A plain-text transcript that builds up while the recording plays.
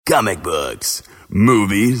comic books,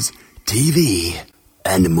 movies, TV,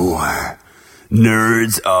 and more.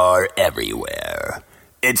 Nerds are everywhere.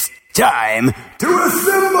 It's time to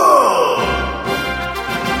assemble!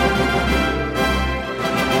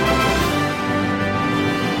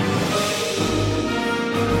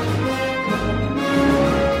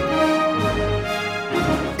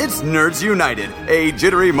 It's Nerds United, a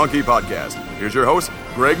Jittery Monkey podcast. Here's your host,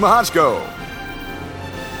 Greg Mahochko.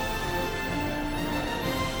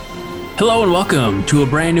 Hello and welcome to a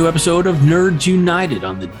brand new episode of Nerds United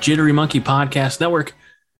on the Jittery Monkey Podcast Network.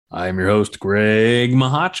 I'm your host, Greg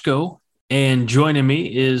Mahochko, and joining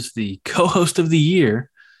me is the co-host of the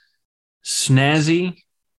year, Snazzy,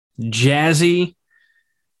 Jazzy.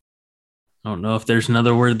 I don't know if there's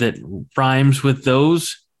another word that rhymes with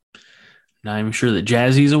those. Not even sure that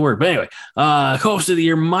jazzy is a word. But anyway, co-host of the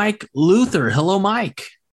year, Mike Luther. Hello,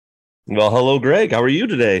 Mike. Well, hello, Greg. How are you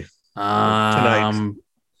today? Tonight.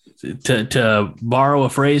 To borrow a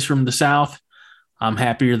phrase from the South, I'm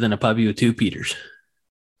happier than a puppy with two Peters.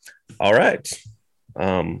 All right.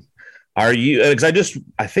 Are you? Because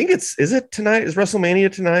I think is it tonight? Is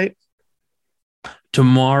WrestleMania tonight?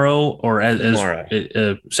 Tomorrow or Tomorrow.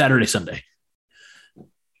 Saturday, Sunday,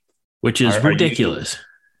 which is ridiculous.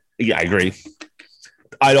 Yeah, I agree.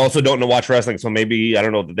 I also don't know watch wrestling, so maybe I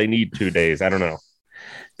don't know that they need 2 days. I don't know.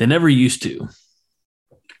 They never used to.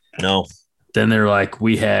 No. Then they're like,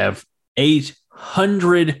 we have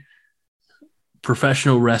 800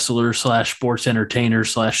 professional wrestlers / sports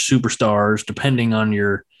entertainers / superstars, depending on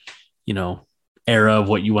your, era of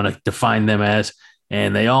what you want to define them as.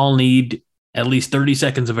 And they all need at least 30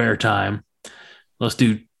 seconds of airtime. Let's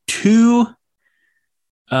do 2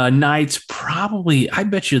 nights. Probably, I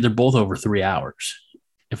bet you they're both over 3 hours,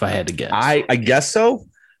 if I had to guess. I guess so.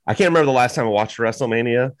 I can't remember the last time I watched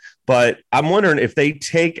WrestleMania, but I'm wondering if they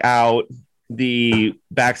take out the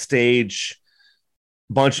backstage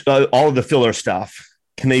bunch, all of the filler stuff.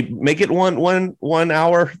 Can they make it one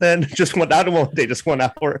hour then? Just one day, just 1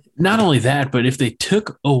 hour. Not only that, but if they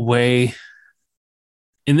took away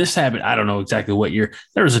in this habit, I don't know exactly what year.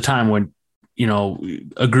 There was a time when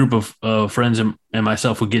a group of friends and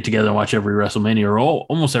myself would get together and watch every WrestleMania or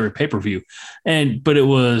almost every pay-per-view, but it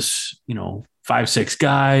was 5-6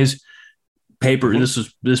 guys. Paper.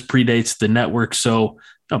 This predates the network, so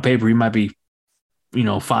pay-per-view might be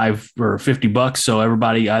 $5 or $50, so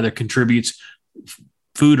everybody either contributes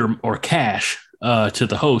food or cash to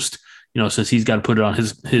the host, since he's got to put it on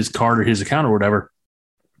his card or his account or whatever.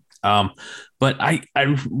 But I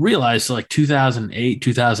realized like 2008,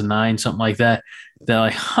 2009, something like that,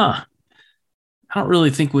 I don't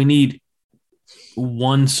really think we need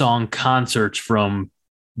one song concerts from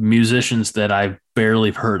musicians that I've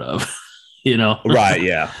barely heard of, Right.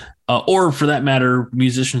 Yeah. Or for that matter,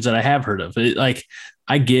 musicians that I have heard of.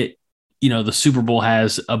 I get, the Super Bowl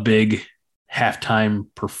has a big halftime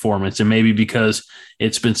performance, and maybe because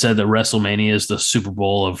it's been said that WrestleMania is the Super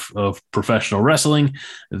Bowl of professional wrestling,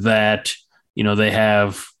 that, they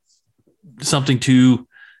have something to,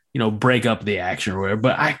 break up the action or whatever.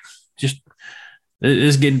 But this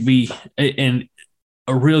is going to be, and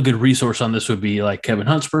a real good resource on this would be like Kevin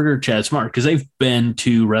Huntsberger, Chad Smart, because they've been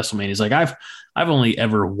to WrestleManias. Like I've only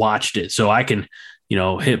ever watched it, so I can,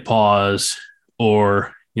 hit pause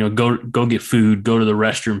or, go get food, go to the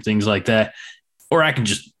restroom, things like that. Or I can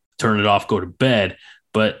just turn it off, go to bed.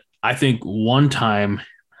 But I think one time,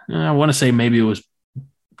 I want to say maybe it was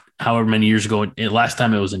however many years ago, last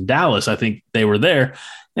time it was in Dallas, I think they were there.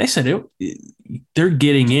 They said they're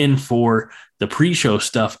getting in for the pre-show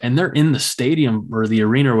stuff, and they're in the stadium or the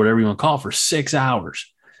arena or whatever you want to call it for 6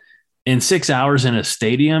 hours. And 6 hours in a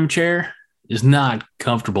stadium chair is not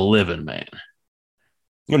comfortable living, man.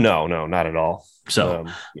 No, not at all. So,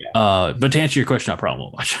 but to answer your question, I probably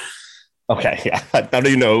won't watch. Okay, yeah. I don't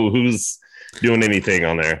even know who's doing anything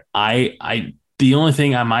on there. The only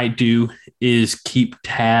thing I might do is keep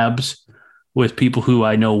tabs with people who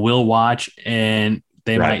I know will watch, and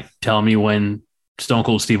they might tell me when Stone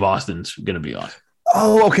Cold Steve Austin's going to be on.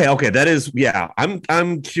 Oh, okay. That is, yeah.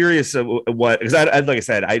 I'm curious of what, because like I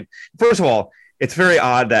said, first of all, it's very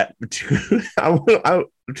odd that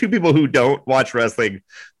two people who don't watch wrestling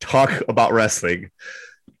talk about wrestling.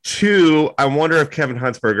 2, I wonder if Kevin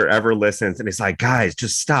Huntsberger ever listens and he's like, guys,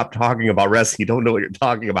 just stop talking about wrestling. You don't know what you're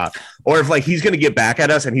talking about. Or if he's going to get back at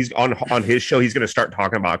us and he's on his show, he's going to start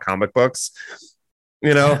talking about comic books.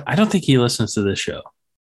 I don't think he listens to this show.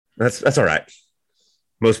 That's all right.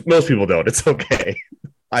 Most people don't. It's okay.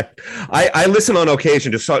 I listen on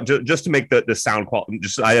occasion just to make the sound quality.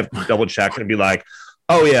 I have to double check and be like,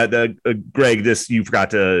 oh yeah, Greg, you forgot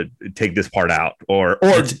to take this part out, or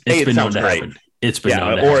it's been known to happen. it's been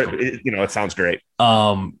known to or happen. it sounds great.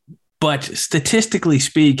 But statistically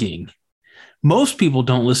speaking, most people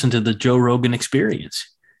don't listen to the Joe Rogan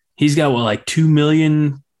Experience. He's got like 2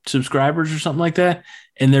 million subscribers or something like that,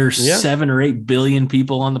 and there's 7 or 8 billion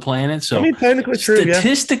people on the planet. So, technically true.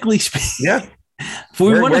 Statistically speaking,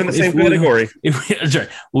 we're in the same category. That's right.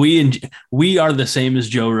 We are the same as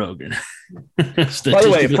Joe Rogan. By the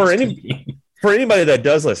way, for anybody that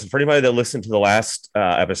does listen, for anybody that listened to the last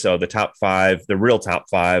episode, the real top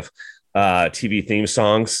 5 TV theme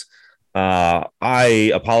songs,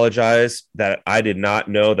 I apologize that I did not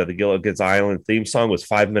know that the Gilligan's Island theme song was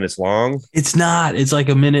 5 minutes long. It's not. It's like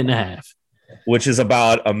a minute and a half, which is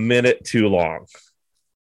about a minute too long.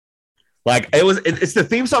 Like it's the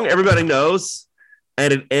theme song everybody knows,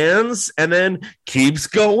 and it ends and then keeps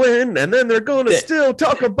going, and then they're going to still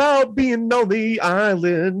talk about being on the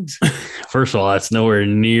island. First of all, that's nowhere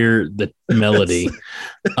near the melody.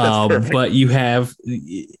 But you have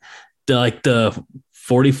the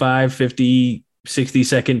 45, 50, 60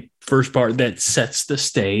 second first part that sets the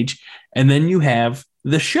stage, and then you have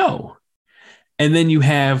the show, and then you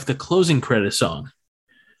have the closing credit song.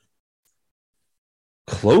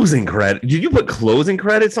 Closing credit? Did you put closing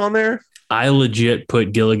credits on there? I legit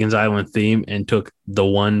put Gilligan's Island theme and took the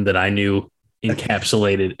one that I knew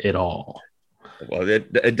encapsulated it all. Well,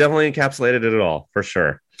 it definitely encapsulated it all for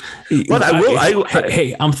sure. But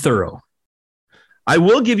hey, I'm thorough. I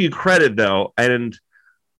will give you credit though, and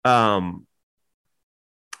that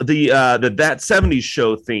 70s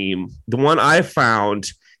show theme, the one I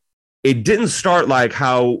found, it didn't start like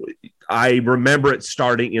how I remember it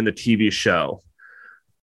starting in the TV show.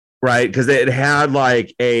 Right, because it had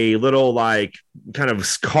like a little like kind of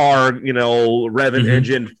car, revving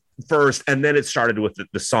engine first, and then it started with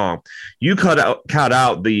the song. You cut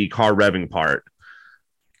out the car revving part.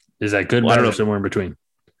 Is that good? Or somewhere in between?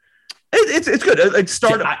 It's good. It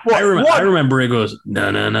started. I remember it goes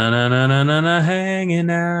na na na na na na na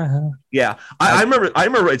hanging out. Yeah, I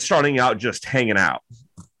remember it starting out just hanging out.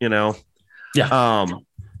 Yeah.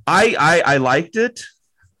 I liked it,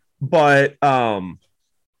 but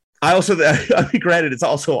I also, granted, it's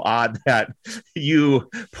also odd that you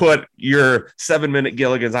put your 7-minute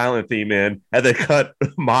Gilligan's Island theme in and then cut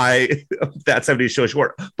that 70s show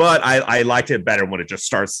short. But I liked it better when it just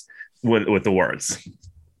starts with the words.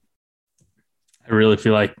 I really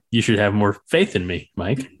feel like you should have more faith in me,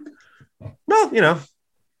 Mike. Well,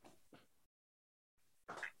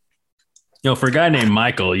 for a guy named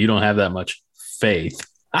Michael, you don't have that much faith.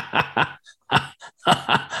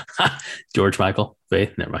 George Michael,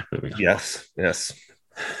 faith, never mind. Yes.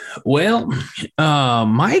 Well,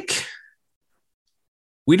 Mike,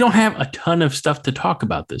 we don't have a ton of stuff to talk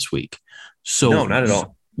about this week. So no, not at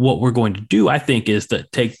all. What we're going to do, I think, is to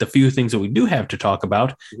take the few things that we do have to talk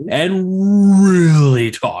about and really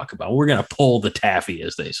talk about. We're going to pull the taffy,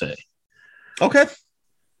 as they say. Okay.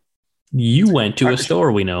 You went to a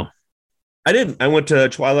store, we know. I did. I went to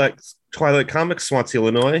Twilight Comics, Swansea,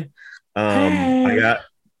 Illinois. I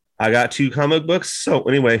got 2 comic books. So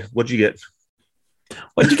anyway, what'd you get?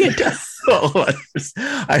 What'd you get? We're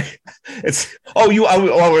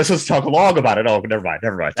supposed to talk long about it. Oh, never mind.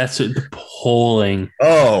 That's the polling.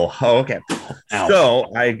 Oh, okay. Ow.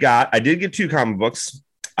 So I did get 2 comic books.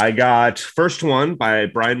 I got first one by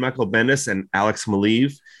Brian Michael Bendis and Alex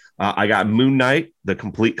Maleev. I got Moon Knight, the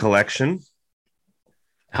complete collection.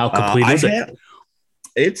 How complete is it?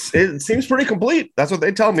 It seems pretty complete. That's what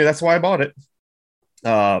they tell me. That's why I bought it.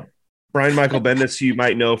 Brian Michael Bendis, you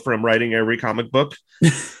might know from writing every comic book.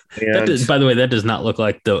 And by the way, that does not look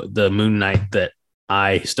like the Moon Knight that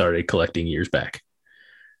I started collecting years back.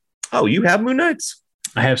 Oh, you have Moon Knights?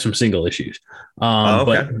 I have some single issues.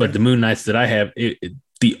 Okay. But the Moon Knights that I have,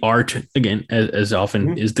 the art, again, as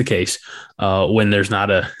often is the case, when there's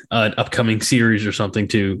not an upcoming series or something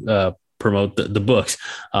to promote the books.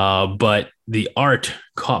 But the art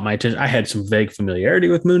caught my attention. I had some vague familiarity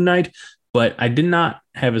with Moon Knight, but I did not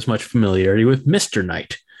have as much familiarity with Mr.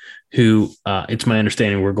 Knight, who it's my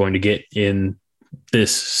understanding we're going to get in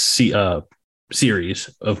this series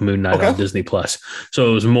of Moon Knight on Disney Plus.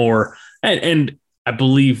 So it was more, and I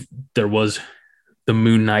believe there was the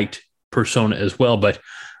Moon Knight persona as well, but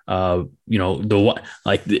it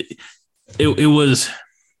was,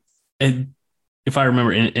 and if I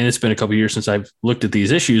remember, and it's been a couple of years since I've looked at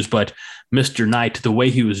these issues, but Mr. Knight, the way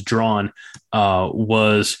he was drawn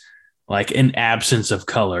was like an absence of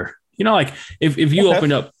color. Like if you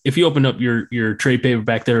open up your trade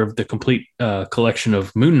paperback there of the complete collection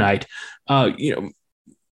of Moon Knight,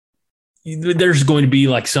 there's going to be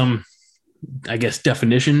like some, I guess,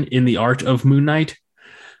 definition in the art of Moon Knight.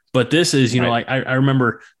 But this is, you know, like I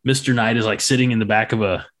remember Mr. Knight is like sitting in the back of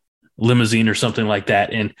a limousine or something like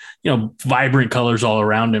that, and you know, vibrant colors all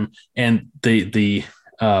around him, and the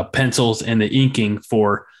pencils and the inking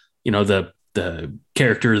for, you know, the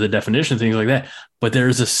character, the definition, things like that. But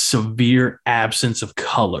there's a severe absence of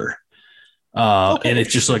color. And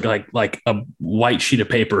it's just like a white sheet of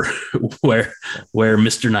paper where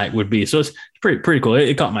Mr. Knight would be. So it's pretty cool.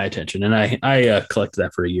 It caught my attention, and I collected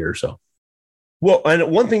that for a year or so. Well,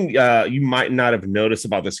 and one thing you might not have noticed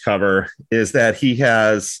about this cover is that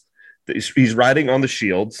he's riding on the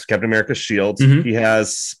shields, Captain America's shields. Mm-hmm. He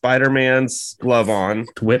has Spider-Man's glove on,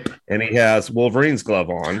 whip, and he has Wolverine's glove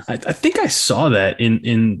on. I think I saw that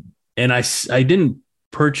and I didn't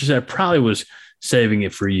purchase it. I probably was saving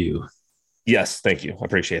it for you. Yes, thank you. I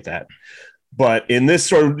appreciate that. But in this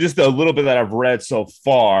sort of just a little bit that I've read so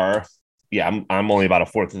far, yeah, I'm only about a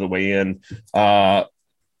fourth of the way in.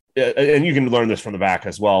 And you can learn this from the back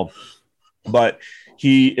as well. But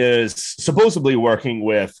he is supposedly working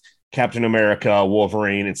with Captain America,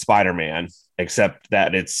 Wolverine, and Spider-Man, except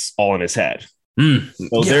that it's all in his head.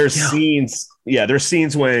 So there's scenes. Yeah, there's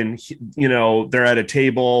scenes when, you know, they're at a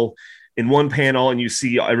table in one panel and you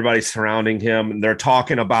see everybody surrounding him and they're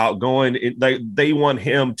talking about like they want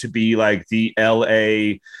him to be like the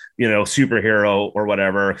LA, you know, superhero or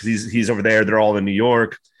whatever, because he's over there. They're all in New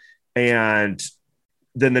York. And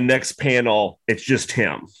then the next panel, it's just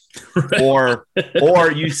him. Right. Or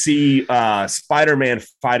you see Spider-Man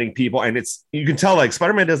fighting people, and you can tell like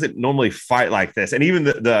Spider-Man doesn't normally fight like this. And even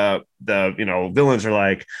the you know, villains are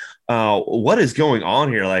like, what is going on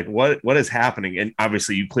here? Like what is happening? And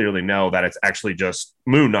obviously you clearly know that it's actually just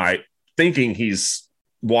Moon Knight thinking he's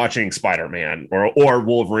watching Spider-Man or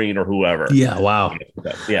Wolverine or whoever. Yeah. Wow.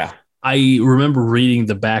 Yeah. I remember reading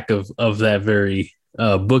the back of that very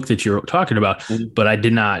book that you're talking about, but I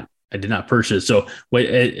did not purchase. So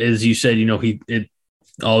as you said, you know,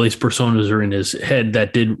 all these personas are in his head.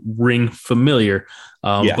 That did ring familiar.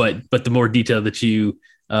 But the more detail that you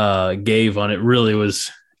gave on it really was,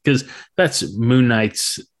 because that's Moon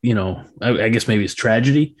Knight's, you know, I guess maybe it's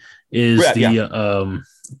tragedy is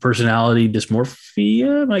personality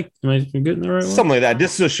dysmorphia. Am I getting the right one? Something like that.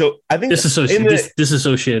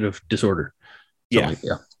 Disassociative disorder. Yeah.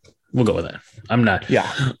 Yeah. We'll go with that. I'm not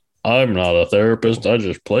a therapist. I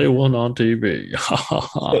just play one on TV.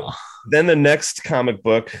 So, then the next comic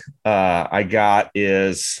book I got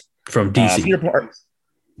is from DC.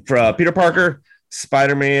 Peter Parker,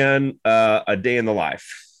 Spider-Man, A Day in the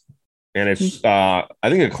Life. And it's, I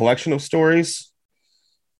think, a collection of stories.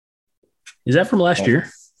 Is that from last year?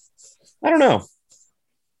 I don't know.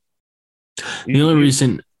 The only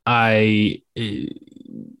reason I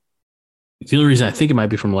think it might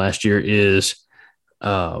be from last year is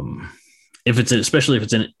especially if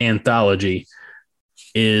it's an anthology,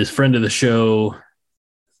 is friend of the show,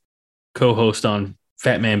 co-host on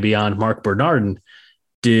Fat Man Beyond, Mark Bernardin,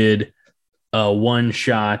 did a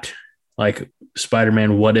one-shot like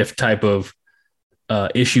Spider-Man what if type of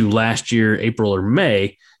issue last year, April or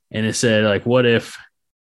May, and it said like, what if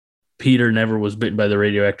Peter never was bitten by the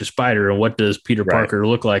radioactive spider, and what does Peter Parker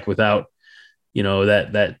look like without, you know,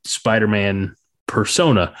 that Spider-Man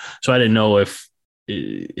persona? So I didn't know if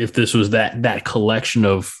this was that collection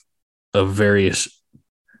of various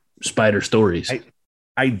spider stories.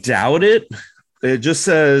 I doubt it. It just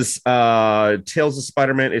says Tales of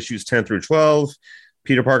Spider-Man issues 10 through 12,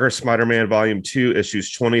 Peter Parker Spider-Man volume 2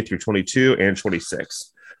 issues 20 through 22 and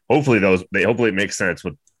 26. Hopefully it makes sense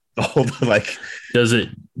with the whole like. Does it?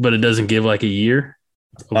 But it doesn't give like a year.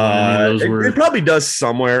 It probably does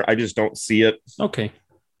somewhere. I just don't see it. Okay.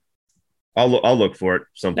 I'll look for it.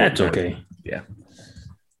 Something. That's okay. Yeah.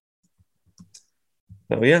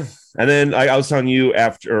 Oh yeah. And then I was telling you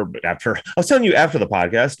after the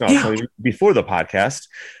podcast. No, I was telling you before the podcast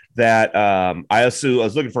that I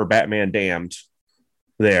was looking for Batman Damned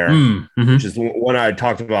there, which is one I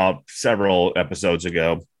talked about several episodes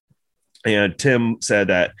ago. And Tim said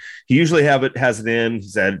that he usually has it in. He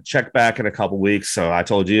said, check back in a couple weeks. So I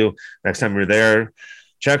told you next time you're there,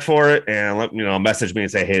 check for it and message me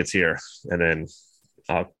and say, hey, it's here. And then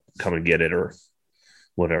I'll come and get it or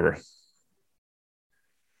whatever.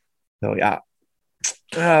 So yeah.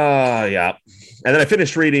 And then I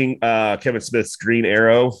finished reading Kevin Smith's Green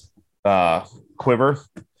Arrow Quiver.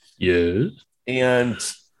 Yes. And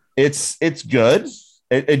it's good.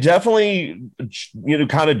 It definitely,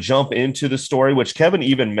 kind of jump into the story, which Kevin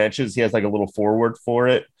even mentions. He has like a little foreword for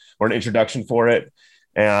it or an introduction for it.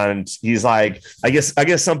 And he's like, I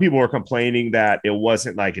guess some people were complaining that it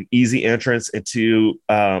wasn't like an easy entrance into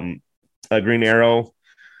a Green Arrow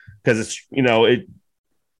because it's,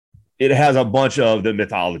 it has a bunch of the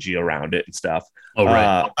mythology around it and stuff. Oh,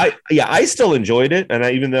 right. I still enjoyed it. And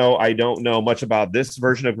even though I don't know much about this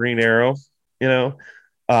version of Green Arrow,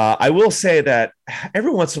 I will say that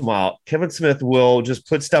every once in a while, Kevin Smith will just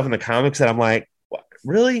put stuff in the comics that I'm like, what,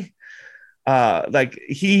 really? Like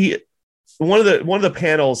one of the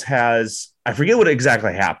panels has, I forget what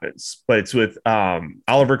exactly happens, but it's with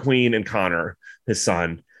Oliver Queen and Connor, his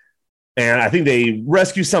son. And I think they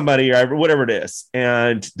rescue somebody or whatever it is.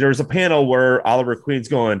 And there's a panel where Oliver Queen's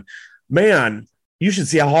going, man, you should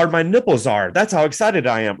see how hard my nipples are. That's how excited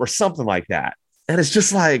I am, or something like that. And it's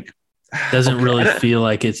just like, doesn't really feel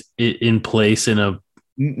like it's in place in a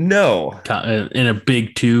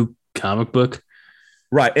big two comic book.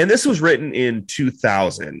 Right. And this was written in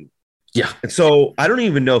 2000. Yeah. And so I don't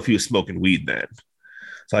even know if he was smoking weed then.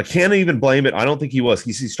 So I can't even blame it. I don't think he was.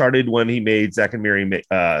 He started when he made Zack and Miri make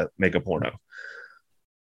a porno.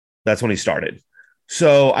 That's when he started.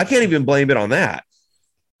 So I can't even blame it on that.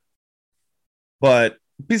 But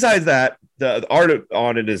besides that, the art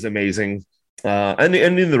on it is amazing. And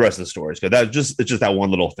the rest of the story is good. It's just that one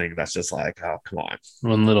little thing that's just like, oh, come on.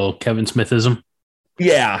 One little Kevin Smithism.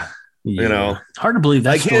 Yeah. Hard to believe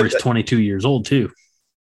that story's 22 years old too.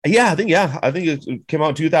 I think it came out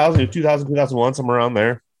in 2000, 2001, somewhere around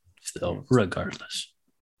there. Still, regardless.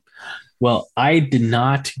 Well, I did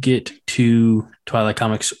not get to Twilight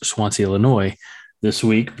Comics Swansea, Illinois this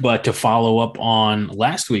week, but to follow up on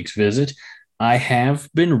last week's visit, I have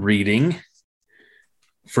been reading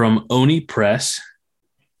from Oni Press,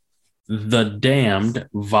 The Damned,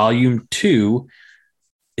 Volume 2,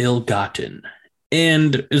 Ill-Gotten.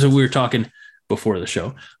 And as we were talking before the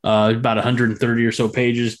show, about 130 or so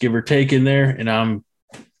pages, give or take, in there, and I'm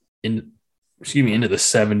into the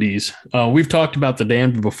 70s. We've talked about The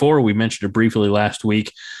Damned before. We mentioned it briefly last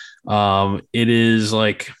week. It is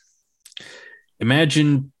like,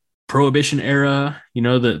 imagine Prohibition era,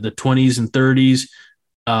 the 20s and 30s,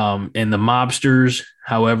 and the mobsters.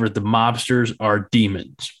 However, the mobsters are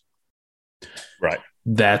demons. Right.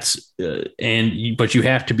 That's but you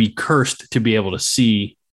have to be cursed to be able to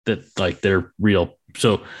see that, like, they're real.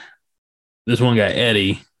 So this one guy,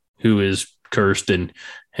 Eddie, who is cursed and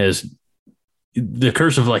has the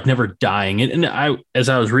curse of like never dying. And as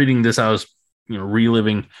I was reading this, I was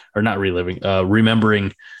remembering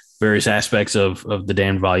various aspects of The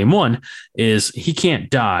Damned Volume 1. Is he can't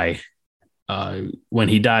die. When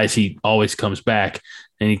he dies, he always comes back,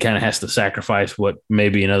 and he kind of has to sacrifice what may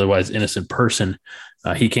be an otherwise innocent person.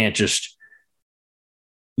 He can't just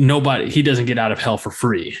he doesn't get out of hell for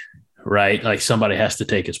free, right? Like, somebody has to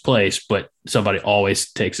take his place, but somebody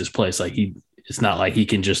always takes his place. Like, it's not like he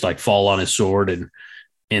can just like fall on his sword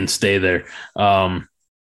and stay there.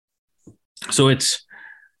 So it's,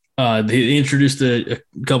 they introduced a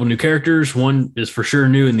couple new characters. One is for sure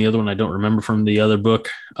new, and the other one I don't remember from the other book.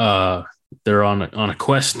 They're on a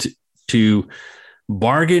quest to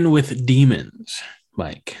bargain with demons,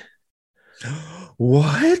 Mike.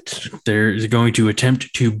 What? They're going to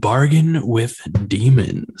attempt to bargain with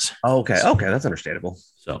demons. Okay, that's understandable.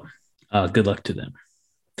 So, good luck to them.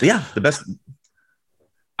 Yeah, the best.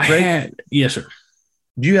 Yes, sir.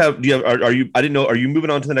 Do you have? Are you? I didn't know. Are you moving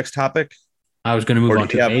on to the next topic? I was going to move on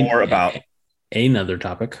to more about another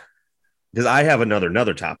topic, because I have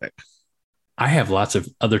another topic. I have lots of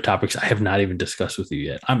other topics I have not even discussed with you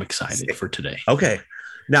yet. I'm excited for today. Okay.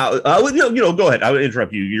 Now, go ahead. I would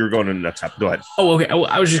interrupt you. You're going to the next topic. Go ahead. Oh, okay.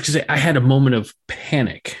 I was just going to say I had a moment of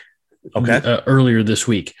panic. Okay. Earlier this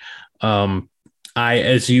week.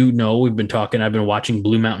 As you know, we've been talking. I've been watching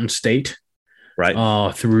Blue Mountain State,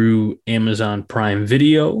 right, through Amazon Prime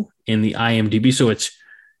Video in the IMDb. So it's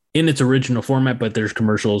in its original format, but there's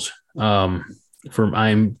commercials from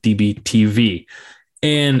IMDb TV.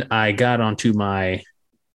 And I got onto my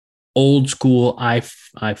old school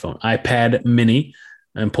iPad mini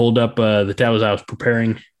and pulled up that was I was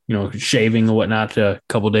preparing, shaving and whatnot a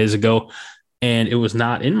couple of days ago. And it was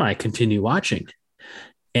not in my continue watching.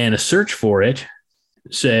 And a search for it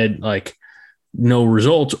said like no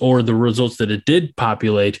results, or the results that it did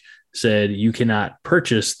populate said you cannot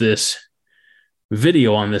purchase this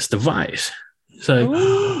video on this device.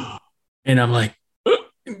 So, and I'm like,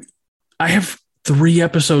 I have 3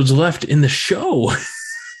 episodes left in the show.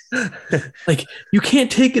 Like, you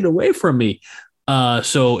can't take it away from me.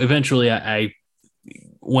 So eventually I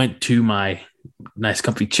went to my nice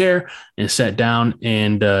comfy chair and sat down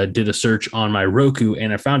and did a search on my Roku,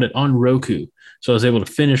 and I found it on Roku. So I was able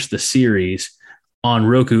to finish the series on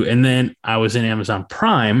Roku. And then I was in Amazon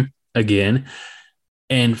Prime again,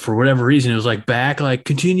 And for whatever reason, it was like back, like,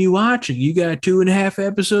 continue watching. You got 2.5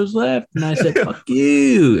 episodes left. And I said, fuck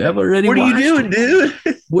you. I've already What are you watched doing, it.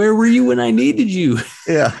 dude? Where were you when I needed you?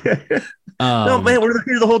 Yeah. No, man, we're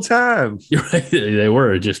here the whole time. You're right. They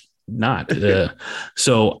were just not.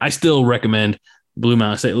 So I still recommend Blue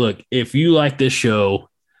Mountain State. Look, if you like this show,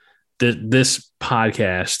 this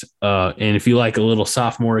podcast, and if you like a little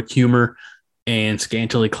sophomoric humor and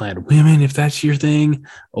scantily clad women, if that's your thing,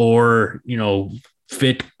 or, you know,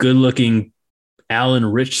 fit, good-looking Alan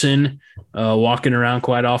Richson walking around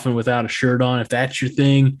quite often without a shirt on, if that's your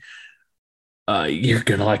thing, you're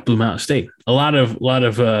gonna like Blue Mountain State. A lot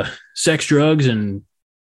of sex, drugs, and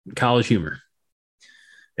college humor.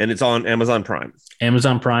 And it's on Amazon Prime.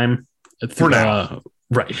 Amazon Prime For now.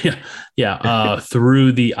 Right. Yeah.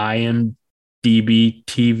 Through the IMDb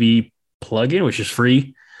TV plugin, which is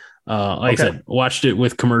free. Like I said, watched it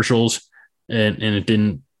with commercials, and it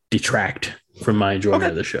didn't detract from my enjoyment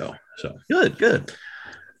of the show. So good.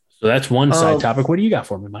 So that's one side topic. What do you got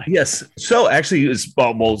for me, Mike? Yes. So actually, it's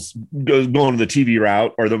almost going to the TV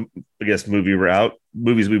route, or the, I guess, movie route,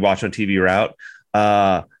 movies we watch on TV route.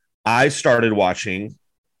 I started watching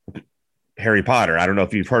Harry Potter. I don't know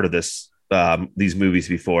if you've heard of these movies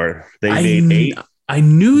before. They made 8. I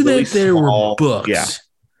knew really that there small, were books. Yeah,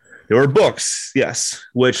 there were books. Yes,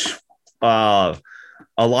 which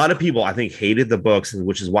a lot of people, I think, hated the books,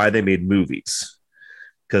 which is why they made movies.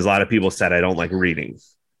 Because a lot of people said, I don't like reading.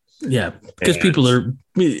 Yeah, because people are,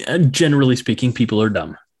 generally speaking, people are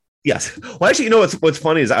dumb. Yes. Well, actually, you know what's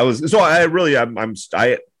funny is I watched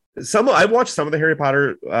some of the Harry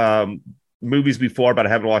Potter movies before, but I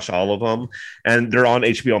haven't watched all of them, and they're on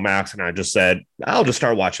HBO Max, and I just said I'll just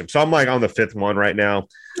start watching them. So I'm like on the 5th one right now.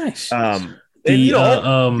 Nice.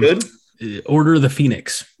 Good. Order of the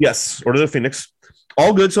Phoenix. Yes, Order of the Phoenix.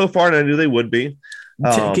 All good so far, and I knew they would be.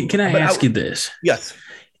 Can I ask you this? Yes.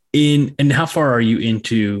 And how far are you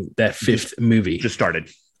into that 5th movie? Just started.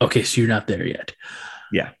 Okay, so you're not there yet.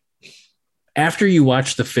 Yeah. After you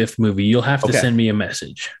watch the 5th movie, you'll have to send me a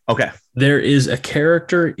message. Okay. There is a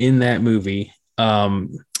character in that movie.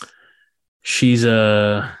 She's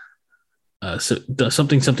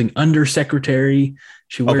something undersecretary.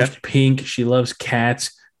 She wears pink. She loves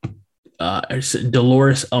cats.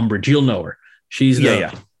 Dolores Umbridge. You'll know her. She's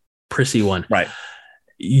the prissy one. Right.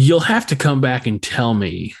 You'll have to come back and tell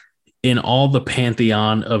me, in all the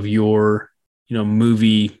pantheon of your,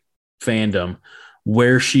 movie fandom,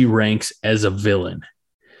 where she ranks as a villain.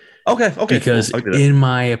 Okay. Because in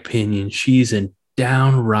my opinion, she's a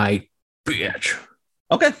downright bitch.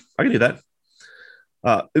 Okay, I can do that.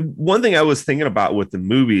 One thing I was thinking about with the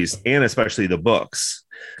movies, and especially the books,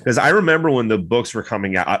 because I remember when the books were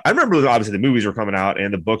coming out. I remember obviously the movies were coming out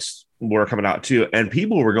and the books were coming out too, and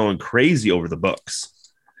people were going crazy over the books.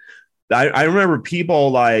 I remember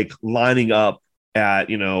people like lining up at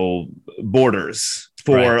Borders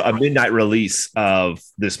for a midnight release of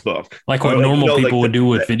this book, like what normal people would do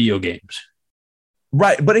with video games.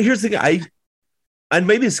 Right, but here's the thing: and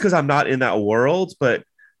maybe it's because I'm not in that world, but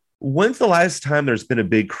when's the last time there's been a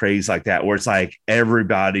big craze like that where it's like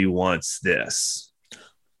everybody wants this?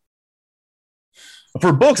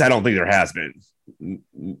 For books, I don't think there has been.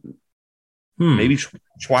 Maybe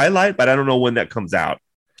Twilight, but I don't know when that comes out.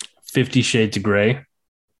 50 Shades of Grey.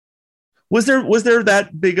 Was there that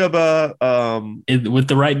big of a with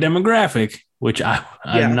the right demographic, which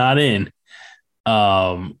I'm not in.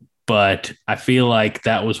 But I feel like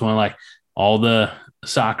that was one, like, all the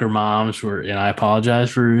soccer moms were, and I apologize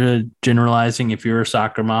for generalizing. If you're a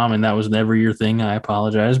soccer mom and that was never your thing, I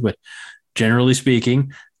apologize. But generally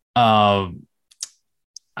speaking, I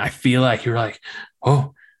feel like you're like,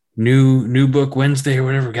 oh, new book Wednesday or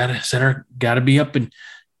whatever. Gotta be up and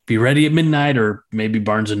be ready at midnight, or maybe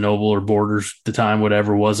Barnes and Noble or Borders at the time,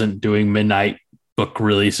 whatever, wasn't doing midnight book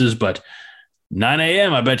releases, but 9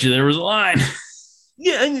 a.m. I bet you there was a line.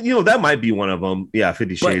 Yeah, and that might be one of them. Yeah,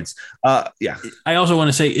 50 Shades. Yeah. I also want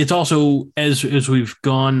to say it's also as we've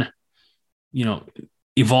gone,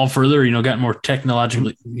 evolved further, gotten more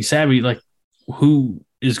technologically savvy, like, who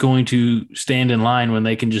is going to stand in line when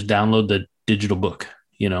they can just download the digital book,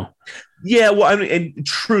 Yeah, well, I mean, and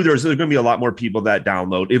true, there's going to be a lot more people that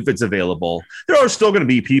download if it's available. There are still going to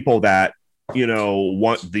be people that,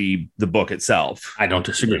 want the book itself. I don't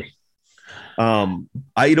disagree.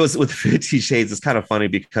 With 50 Shades, it's kind of funny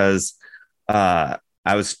because I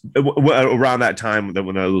was around that time that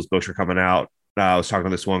when those books were coming out, I was talking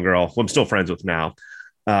to this one girl who I'm still friends with now.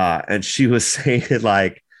 And she was saying,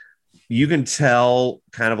 like, you can tell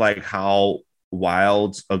kind of like how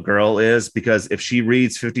wild a girl is, because if she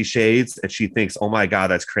reads 50 Shades and she thinks, oh my God,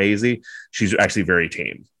 that's crazy, she's actually very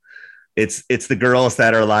tame. it's the girls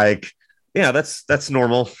that are like, yeah, that's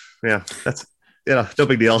normal. Yeah, that's no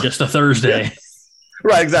big deal. Just a Thursday. Yeah.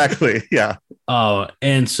 Right, exactly. Yeah.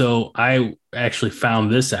 And so I actually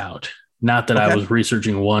found this out. Not that I was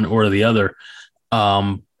researching one or the other,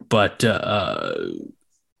 but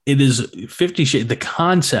it is 50 Shades. The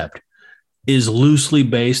concept is loosely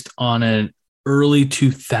based on an early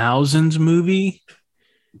 2000s movie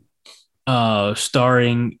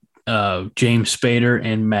starring James Spader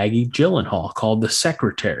and Maggie Gyllenhaal called The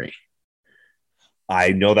Secretary.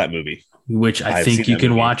 I know that movie, which I think you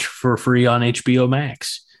can watch for free on HBO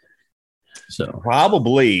Max. So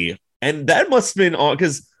probably, and that must have been on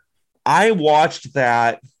because I watched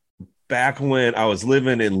that back when I was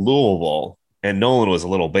living in Louisville and Nolan was a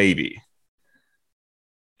little baby.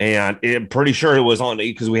 And I'm pretty sure it was on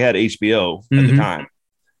because we had HBO at the time.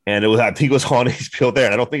 And I think it was on HBO there.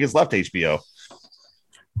 And I don't think it's left HBO.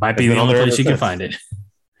 Might be the only place you can find it.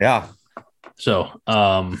 Yeah. So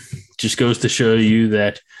just goes to show you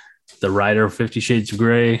that the writer of 50 Shades of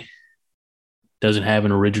Grey doesn't have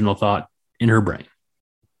an original thought in her brain.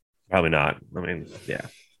 Probably not. I mean, yeah.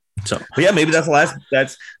 So, but yeah, maybe that's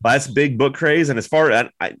last big book craze. And as far as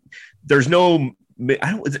there's no,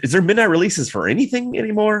 is there midnight releases for anything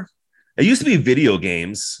anymore? It used to be video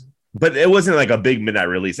games, but it wasn't like a big midnight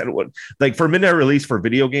release. I don't like for midnight release for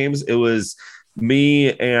video games. It was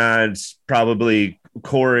me and probably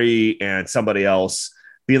Corey and somebody else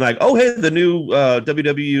being like, "Oh, hey, the new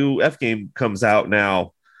WWF game comes out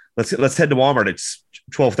now. Let's head to Walmart. It's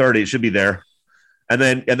 12:30. It should be there." And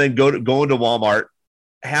then go into Walmart,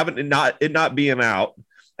 having it not being out,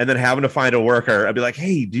 and then having to find a worker. I'd be like,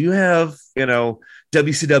 "Hey, do you have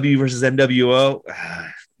WCW versus NWO?"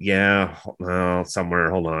 Yeah,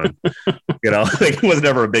 somewhere. Hold on. Like it was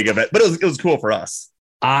never a big event, but it was cool for us.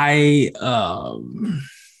 I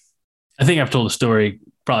think I've told the story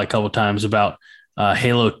probably a couple of times about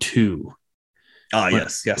Halo 2. Oh,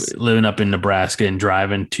 yes. Living up in Nebraska and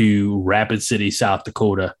driving to Rapid City, South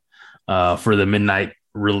Dakota for the midnight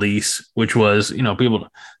release, which was, people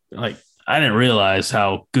like, I didn't realize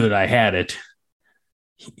how good I had it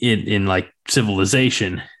in like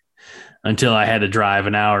Civilization until I had to drive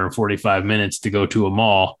an hour and 45 minutes to go to a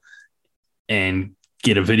mall and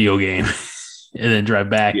get a video game and then drive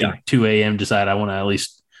back at 2 a.m. decide I want to at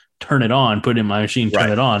least turn it on, put it in my machine,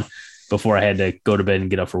 turn it on before I had to go to bed and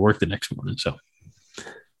get up for work the next morning. So,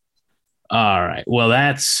 all right. Well,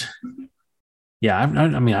 that's, I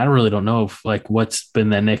mean, I really don't know if like what's been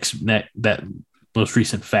that most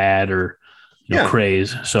recent fad or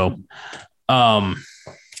craze. So, I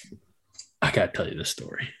got to tell you this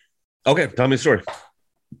story. Okay. Tell me the story.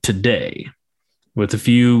 Today, with a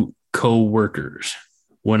few co-workers,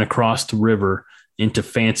 went across the river into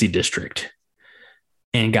Fancy District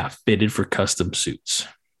and got fitted for custom suits.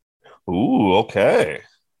 Ooh, okay.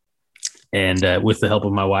 And with the help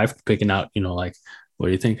of my wife, picking out, like, what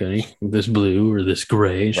do you think, honey? This blue or this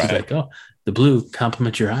gray? She's like, oh, the blue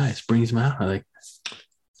complements your eyes, brings them out. I'm like,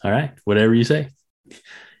 all right, whatever you say.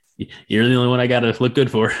 You're the only one I got to look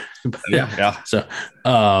good for. Yeah. So,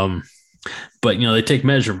 but, they take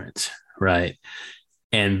measurements, right?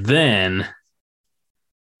 And then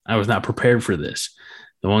I was not prepared for this.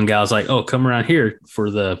 The one guy was like, oh, come around here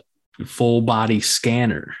for the full body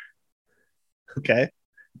scanner. Okay.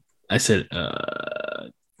 I said,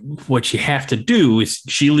 what you have to do is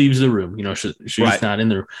she leaves the room. She's not in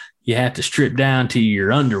the room. You have to strip down to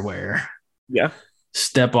your underwear. Yeah.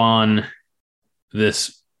 Step on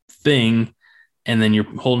this thing, and then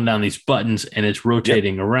you're holding down these buttons, and it's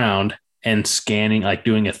rotating around and scanning, like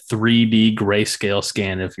doing a 3D grayscale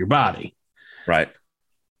scan of your body. Right.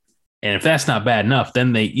 And if that's not bad enough,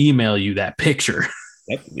 then they email you that picture.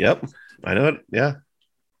 Yep. I know it. Yeah.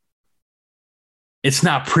 It's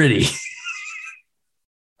not pretty.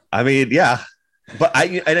 I mean, yeah. But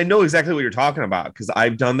I know exactly what you're talking about because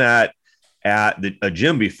I've done that at a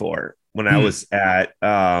gym before when I was at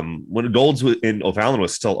when Gold's in O'Fallon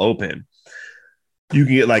was still open. You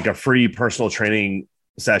can get like a free personal training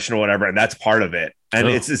session or whatever, and that's part of it. And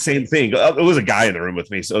it's the same thing. It was a guy in the room with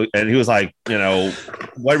me. So, and he was like,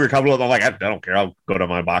 whatever you're comfortable with. I'm like, I don't care. I'll go to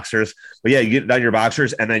my boxers. But yeah, you get down your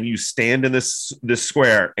boxers and then you stand in this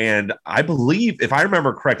square. And I believe, if I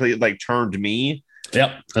remember correctly, it like turned me.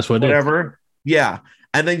 Yep. That's what it whatever. Did. Yeah.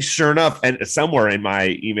 And then sure enough, and somewhere in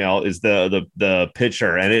my email is the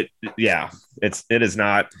picture. And it is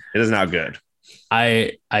not good.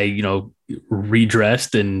 I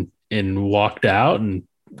redressed and walked out and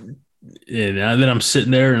then I'm sitting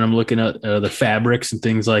there and I'm looking at the fabrics and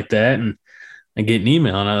things like that, and I get an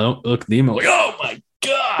email and I look at the email like, oh my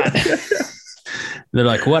God. They're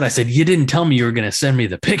like, what? I said, you didn't tell me you were going to send me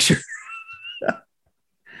the picture.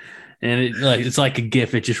 and it's like a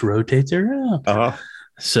GIF. It just rotates around.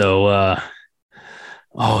 So,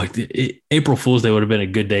 April Fool's Day would have been a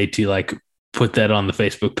good day to like put that on the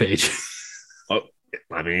Facebook page. Oh,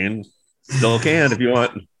 I mean, still can if you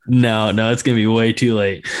want. No, it's gonna be way too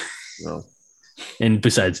late. No. And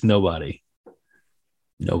besides, nobody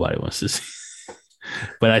wants to see.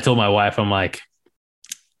 But I told my wife, I'm like,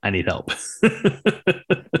 I need help.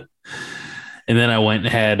 And then I went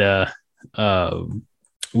and had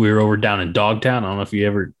we were over down in Dogtown. I don't know if you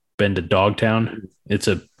ever been to Dogtown. It's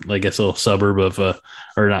a little suburb of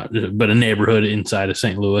or not, but a neighborhood inside of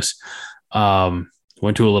St. Louis.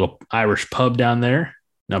 Went to a little Irish pub down there.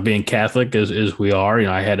 Now, being Catholic as we are,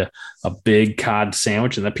 I had a big cod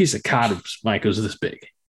sandwich, and that piece of cod, Mike, was this big.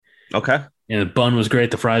 Okay. And the bun was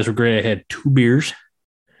great. The fries were great. I had 2 beers.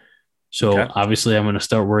 So obviously I'm going to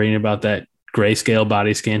start worrying about that grayscale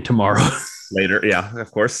body scan tomorrow. Later. Yeah,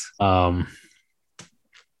 of course. And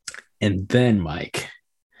then, Mike,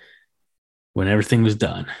 when everything was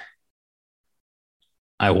done,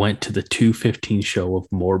 I went to the 2:15 show of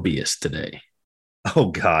Morbius today.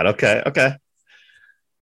 Oh God. Okay.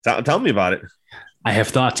 Tell me about it. I have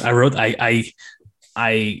thoughts. I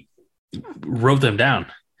wrote them down.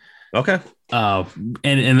 Okay.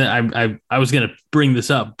 And I was going to bring this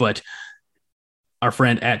up, but our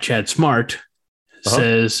friend at Chad Smart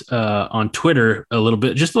says on Twitter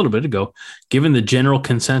just a little bit ago, given the general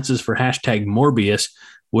consensus for hashtag Morbius,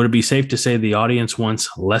 would it be safe to say the audience wants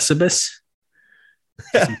Lesibus?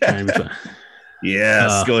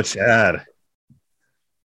 Yes, go Chad.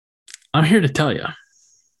 I'm here to tell you.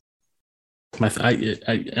 I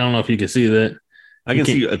don't know if you can see that. I can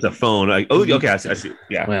see it's a phone. Okay, I see.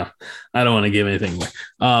 Yeah. Well, I don't want to give anything away.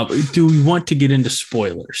 Do we want to get into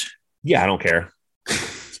spoilers? Yeah, I don't care.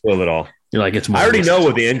 Spoil it all. You're like, it's more. I already know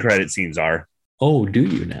what the end credit scenes are. Oh, do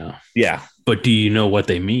you now? Yeah. But do you know what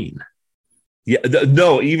they mean? Yeah.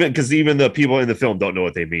 No, even the people in the film don't know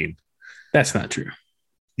what they mean. That's not true.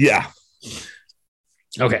 Yeah.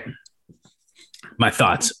 Okay. My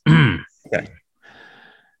thoughts. Okay.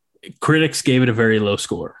 Critics gave it a very low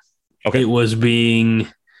score. Okay. It was being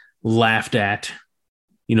laughed at,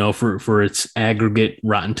 for its aggregate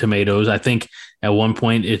Rotten Tomatoes. I think at one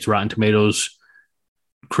point its Rotten Tomatoes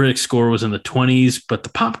critic score was in the 20s, but the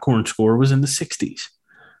popcorn score was in the 60s.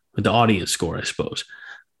 With the audience score, I suppose.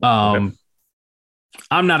 I'm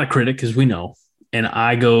not a critic, as we know, and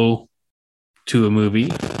I go to a movie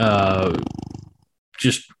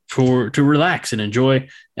just to relax and enjoy,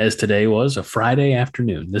 as today was a Friday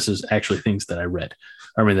afternoon. This is actually things that I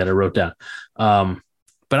wrote down.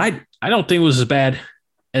 But I don't think it was as bad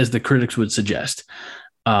as the critics would suggest.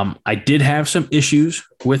 I did have some issues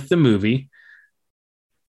with the movie,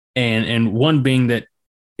 and one being that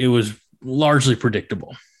it was largely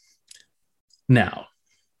predictable. Now,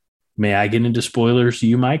 may I get into spoilers,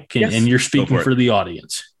 you, Mike? Yes. And you're speaking for the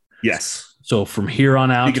audience. Yes. So from here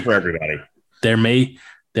on out, speaking for everybody,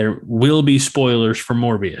 there will be spoilers for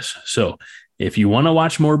Morbius. So if you want to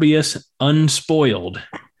watch Morbius unspoiled,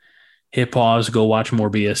 hit pause, go watch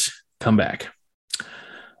Morbius, come back.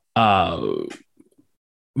 Morbius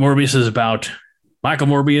is about Michael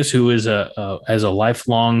Morbius, who is has a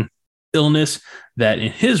lifelong illness that,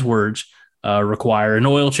 in his words, require an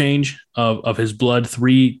oil change of his blood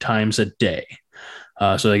 3 times a day.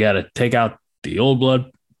 So they got to take out the old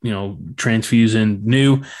blood, transfuse in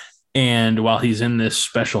new. And while he's in this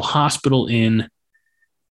special hospital in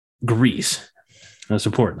Greece, that's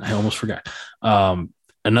important. I almost forgot.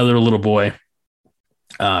 Another little boy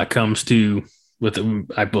comes with,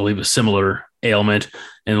 I believe, a similar ailment,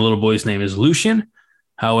 and the little boy's name is Lucian.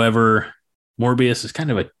 However, Morbius is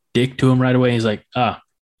kind of a dick to him right away. He's like,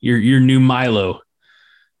 you're new Milo.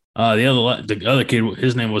 The other kid,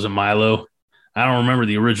 his name wasn't Milo. I don't remember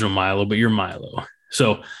the original Milo, but you're Milo.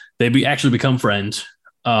 So they actually become friends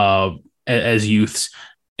as youths,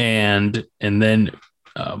 and then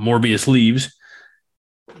Morbius leaves.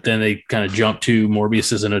 Then they kind of jump to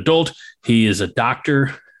Morbius as an adult. He is a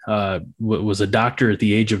doctor. Was a doctor at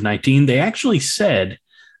the age of 19. They actually said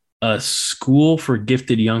a school for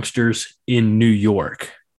gifted youngsters in New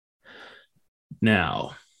York.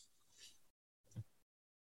 Now,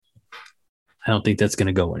 I don't think that's going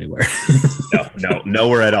to go anywhere. No,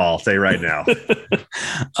 nowhere at all. I'll say right now.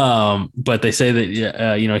 But they say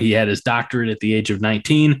that he had his doctorate at the age of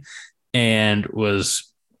 19 and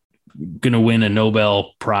was going to win a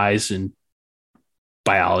Nobel Prize in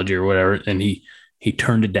biology or whatever, and he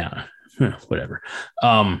turned it down. Whatever.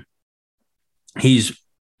 He's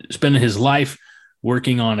spending his life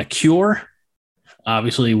working on a cure.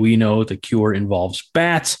 Obviously, we know the cure involves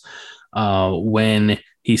bats. When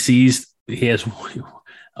he sees he has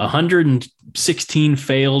 116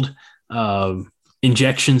 failed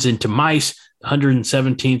injections into mice.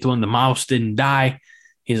 117th one, the mouse didn't die.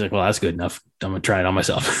 He's like, well, that's good enough. I'm gonna try it on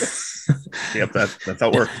myself. Yep, that's how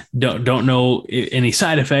it works. Don't know any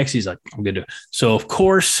side effects. He's like, I'm gonna do it. So of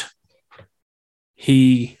course,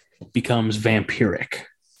 he becomes vampiric,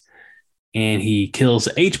 and he kills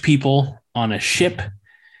 8 people on a ship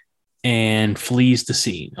and flees the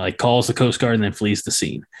scene. Like calls the Coast Guard and then flees the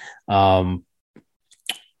scene.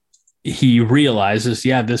 He realizes,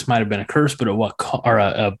 yeah, this might have been a curse, but at what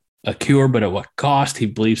a cure, but at what cost? He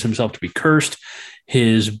believes himself to be cursed.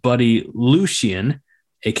 His buddy Lucian,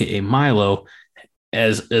 aka Milo,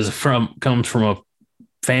 comes from a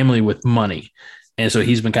family with money, and so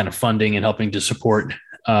he's been kind of funding and helping to support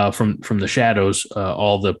from the shadows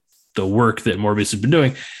all the work that Morbius has been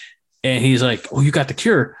doing. And he's like, "Oh, you got the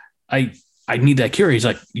cure. I need that cure." He's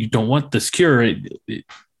like, "You don't want this cure.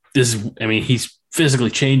 He's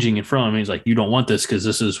physically changing in front of him. He's like, you don't want this because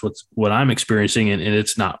this is what I'm experiencing, and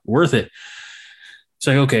it's not worth it." It's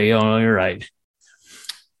like, okay, you're right.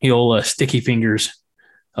 He'll sticky fingers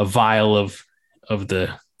a vial of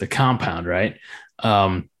the compound, right?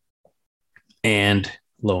 And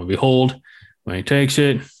lo and behold, when he takes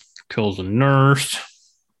it, kills a nurse.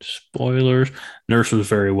 Spoilers. Nurse was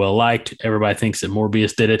very well liked. Everybody thinks that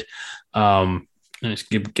Morbius did it. Let's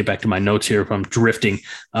get back to my notes here if I'm drifting.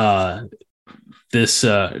 It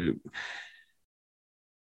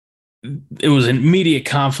was an immediate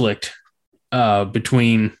conflict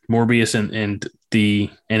between Morbius and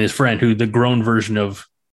his friend, who the grown version of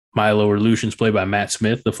Milo or Lucian's played by Matt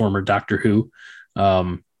Smith, the former Doctor Who.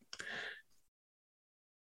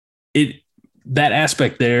 That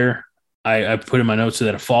aspect there, I put in my notes so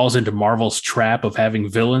that it falls into Marvel's trap of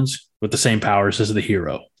having villains with the same powers as the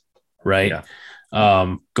hero, right?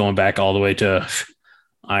 Yeah. Going back all the way to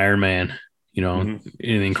Iron Man, in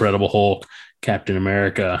the Incredible Hulk, Captain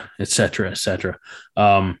America, et cetera, et cetera.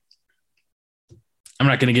 I'm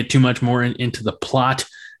not going to get too much more into the plot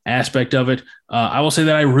aspect of it. I will say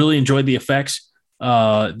that I really enjoyed the effects,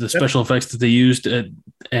 the special effects that they used,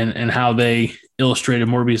 and how they illustrated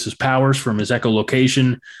Morbius's powers, from his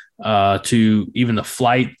echolocation to even the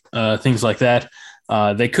flight, things like that.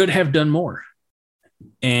 They could have done more.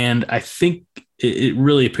 And I think it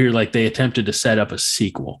really appeared like they attempted to set up a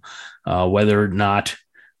sequel. Whether or not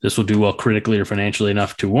this will do well critically or financially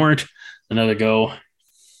enough to warrant another go,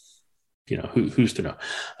 who's to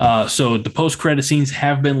know? So the post-credit scenes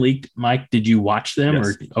have been leaked. Mike, did you watch them?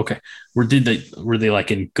 Yes. Or okay, were they like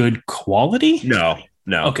in good quality? No.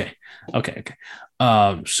 Okay.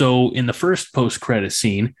 So in the first post-credit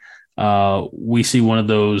scene, we see one of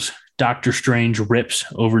those Doctor Strange rips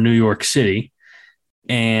over New York City,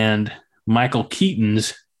 and Michael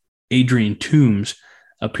Keaton's Adrian Toomes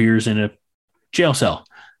appears in a jail cell.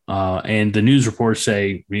 And the news reports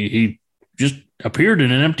say he just appeared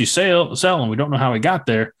in an empty cell, and we don't know how he got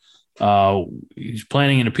there. He's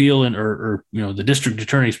planning an appeal, or the district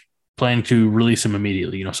attorney's planning to release him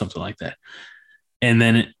immediately, something like that. And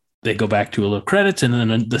then they go back to a little credits. And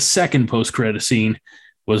then the second post-credit scene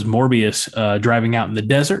was Morbius driving out in the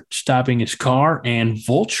desert, stopping his car, and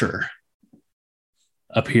Vulture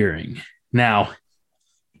appearing. Now,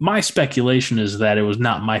 my speculation is that it was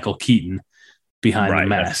not Michael Keaton behind the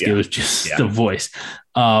mask. It was just the voice.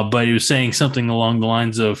 But he was saying something along the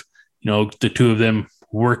lines of, the two of them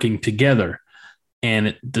working together.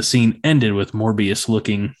 And the scene ended with Morbius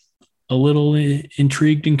looking a little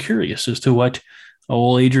intrigued and curious as to what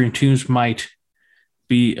old Adrian Toomes might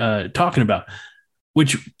be talking about,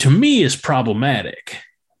 which to me is problematic,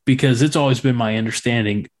 because it's always been my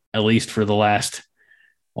understanding, at least for the last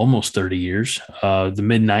almost 30 years, the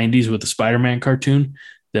mid-90s with the Spider-Man cartoon,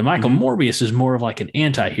 that Michael Morbius is more of like an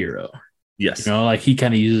anti-hero. Yes. Like he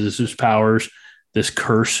kind of uses his powers, this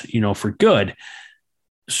curse, for good.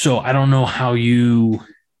 So I don't know how you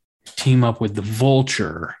team up with the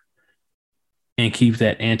Vulture and keep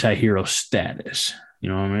that anti-hero status. You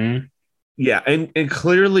know what I mean? Yeah, and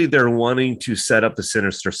clearly they're wanting to set up the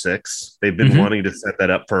Sinister Six. They've been wanting to set that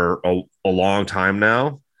up for a long time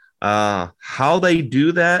now. How they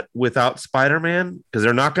do that without Spider-Man, because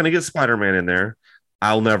they're not going to get Spider-Man in there,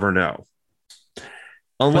 I'll never know.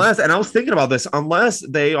 Unless, and I was thinking about this, unless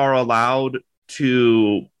they are allowed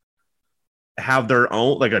to have their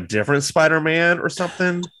own, like a different Spider-Man or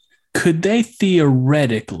something. Could they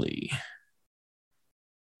theoretically,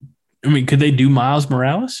 could they do Miles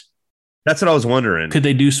Morales? That's what I was wondering. Could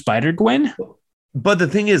they do Spider-Gwen? But the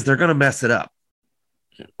thing is, they're going to mess it up.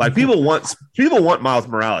 Like people want Miles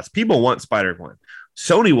Morales. People want Spider-Gwen.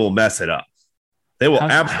 Sony will mess it up. They will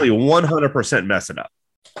absolutely 100% mess it up.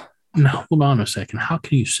 Now, hold on a second. How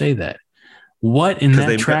can you say that? What in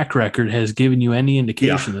that track record has given you any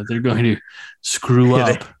indication that they're going to screw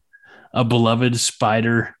up a beloved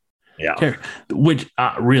Spider character? Which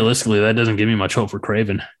realistically, that doesn't give me much hope for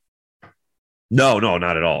Kraven. No,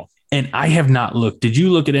 not at all. And I have not looked. Did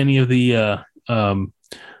you look at any of the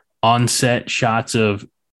on-set shots of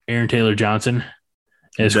Aaron Taylor Johnson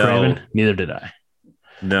as Kraven? Neither did I.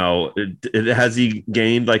 No. Has he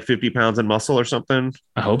gained like 50 pounds in muscle or something?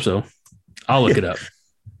 I hope so. I'll look it up.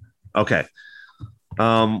 Okay.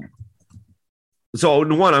 So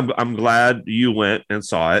one, I'm glad you went and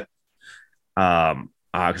saw it.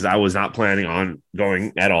 Because I was not planning on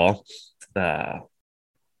going at all.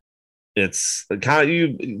 It's kind of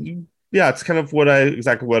it's kind of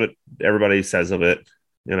exactly what everybody says of it.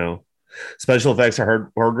 You know, special effects I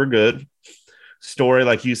heard were good. Story,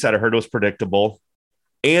 like you said, I heard it was predictable,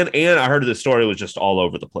 and I heard the story was just all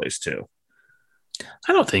over the place too.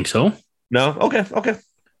 I don't think so. No, okay.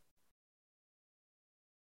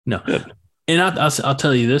 No, good. And I'll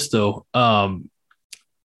tell you this though. I'm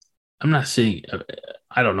not seeing.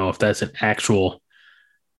 I don't know if that's an actual.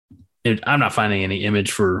 I'm not finding any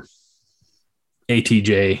image for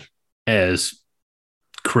ATJ as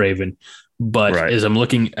Kraven, but as I'm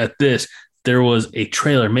looking at this, there was a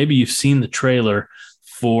trailer. Maybe you've seen the trailer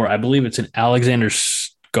for. I believe it's an Alexander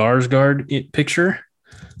Skarsgård picture,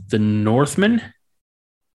 The Northman.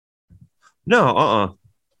 No,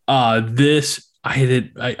 this.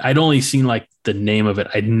 I'd only seen like the name of it.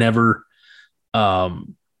 I'd never, I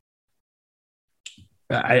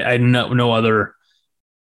had no other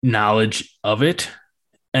knowledge of it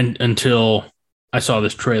and until I saw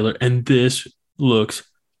this trailer, and this looks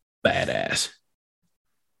badass.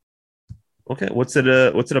 Okay. What's it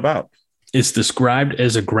about? It's described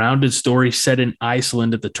as a grounded story set in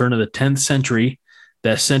Iceland at the turn of the 10th century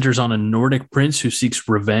that centers on a Nordic prince who seeks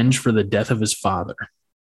revenge for the death of his father.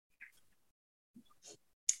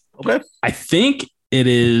 Okay. I think it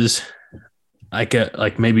is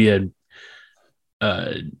like maybe a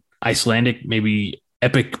Icelandic, maybe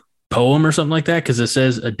epic poem or something like that, because it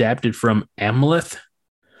says adapted from Amleth.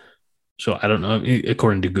 So I don't know,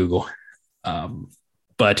 according to Google.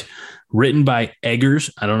 But written by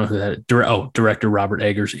Eggers. I don't know who that is. Director Robert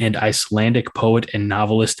Eggers and Icelandic poet and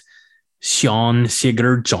novelist Sjón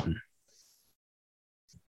Sigurdsson.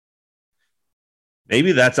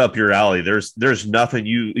 Maybe that's up your alley. There's nothing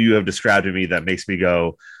you have described to me that makes me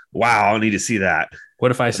go, wow, I need to see that.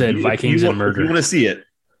 What if I said Vikings and murder? If you want to see it,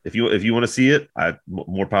 if you want to see it,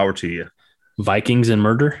 more power to you. Vikings and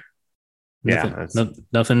murder?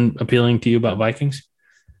 Nothing appealing to you about Vikings?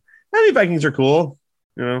 I mean, Vikings are cool.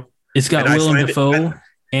 You know, it's got Willem Dafoe,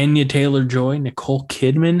 Anya Taylor-Joy, Nicole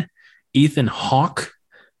Kidman, Ethan Hawke.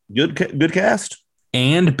 Good cast.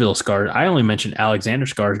 And Bill Skarsgård. I only mentioned Alexander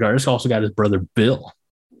Skarsgård. It's also got his brother Bill.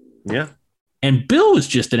 Yeah. And Bill was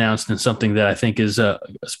just announced in something that I think is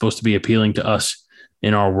supposed to be appealing to us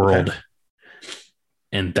in our world. Okay.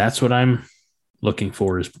 And that's what I'm looking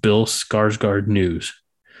for is Bill Skarsgård news.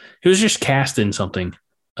 He was just cast in something.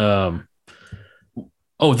 The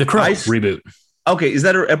Crow reboot. Okay. Is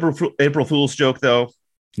that an April Fool's joke, though?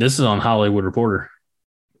 This is on Hollywood Reporter.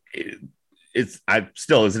 Isn't it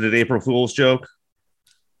an April Fool's joke?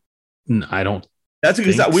 I don't. That's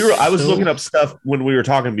because I was looking up stuff when we were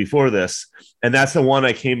talking before this, and that's the one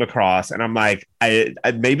I came across, and I'm like, I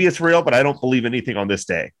maybe it's real, but I don't believe anything on this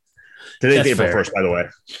day. Today's April 1st, by the way.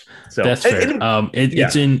 So that's fair.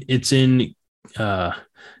 It's in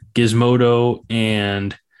Gizmodo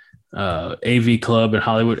and AV Club in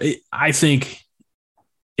Hollywood. I think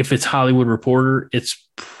if it's Hollywood Reporter, it's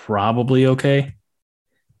probably okay.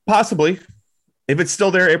 Possibly. If it's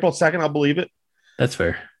still there April 2nd, I'll believe it. That's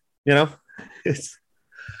fair. You know, it's.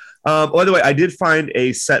 By the way, I did find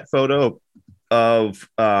a set photo of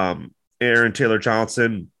Aaron Taylor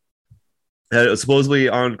Johnson supposedly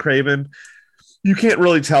on Kraven. You can't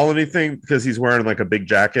really tell anything because he's wearing like a big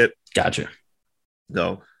jacket. Gotcha.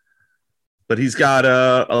 No, but he's got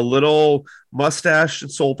a little mustache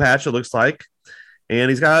and soul patch. It looks like,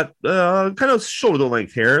 and he's got kind of shoulder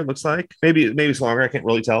length hair. It looks like maybe it's longer. I can't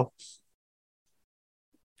really tell.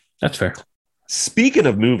 That's fair. Speaking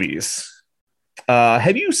of movies,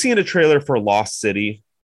 have you seen a trailer for Lost City?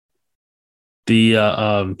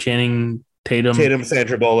 The Channing Tatum,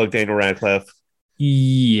 Sandra Bullock, Daniel Radcliffe.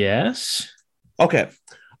 Yes. Okay.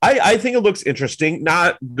 I think it looks interesting.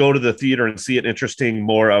 Not go to the theater and see it interesting.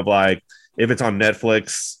 More of like if it's on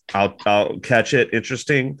Netflix, I'll catch it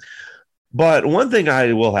interesting. But one thing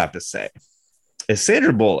I will have to say is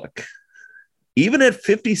Sandra Bullock, even at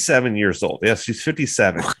 57 years old. Yes, she's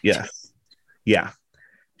 57. Yes. Yeah.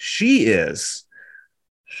 She is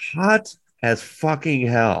hot as fucking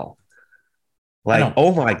hell. Like,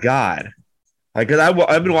 oh my God. Like, because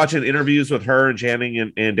I've been watching interviews with her and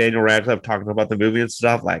Channing and Daniel Radcliffe talking about the movie and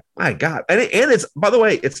stuff. Like, my God. And it's, by the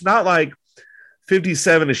way, it's not like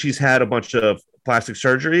 57 and she's had a bunch of plastic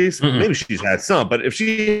surgeries. Mm-mm. Maybe she's had some, but if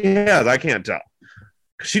she has, I can't tell.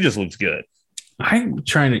 She just looks good. I'm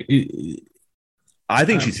trying to. I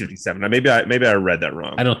think she's 57. Maybe I read that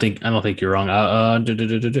wrong. I don't think you're wrong.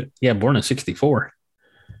 Yeah, born in 64.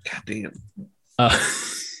 God damn.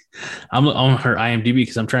 I'm on her IMDb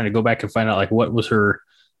because I'm trying to go back and find out like what was her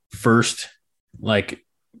first like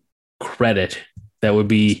credit that would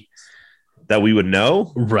be that we would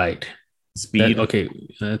know. Right. Speed. Okay,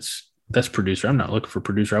 that's producer. I'm not looking for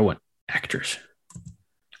producer. I want actors.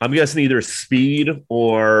 I'm guessing either Speed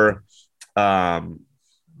or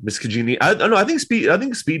Miss Congeniality. I don't know. I think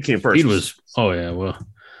Speed came first. Speed was. Oh yeah. Well.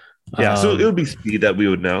 Yeah. So it would be Speed that we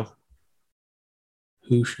would know.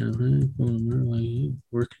 Who shall I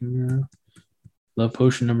working? Love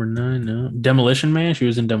Potion number 9. No. Demolition Man. She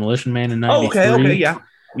was in Demolition Man in 93. Oh, okay.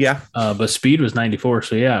 Yeah. But Speed was 94.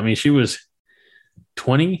 So yeah, I mean, she was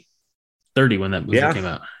 30 when that movie came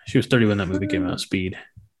out. She was 30 when that movie came out. Speed.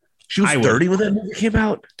 She was 30 when that movie came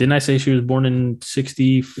out. Didn't I say she was born in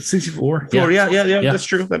 64? Yeah. That's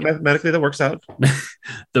true. That mathematically that works out.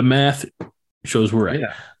 The math shows we're right.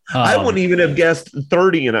 Yeah. I wouldn't even have guessed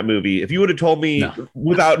 30 in that movie. If you would have told me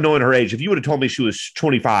without knowing her age, if you would have told me she was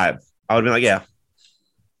 25, I would have been like, yeah.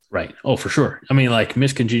 Right. Oh, for sure. I mean, like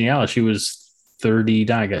Miss Congeniality, she was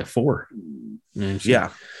 30. I got 4. Yeah.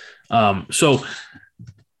 So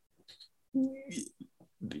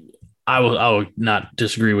I will not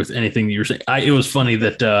disagree with anything that you're saying. It was funny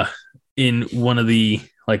that in one of the,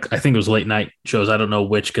 like, I think it was late night shows. I don't know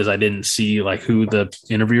which, because I didn't see like who the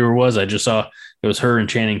interviewer was. I just saw it was her and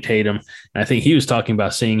Channing Tatum. And I think he was talking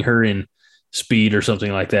about seeing her in Speed or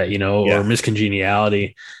something like that, or Miss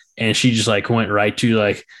Congeniality. And she just like went right to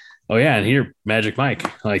like, oh yeah, and here Magic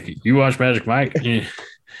Mike. Like, you watch Magic Mike? And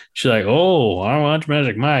she's like, oh, I watch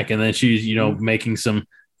Magic Mike. And then she's, making some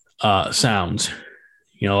sounds,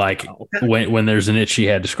 like when there's an itch she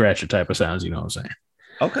had to scratch, a type of sounds, you know what I'm saying?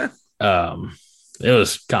 Okay. It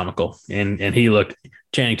was comical, and he looked,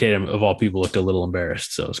 Channing Tatum of all people looked a little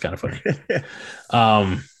embarrassed, so it's kind of funny.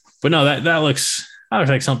 But no, that looks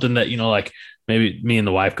like something that like maybe me and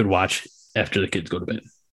the wife could watch after the kids go to bed.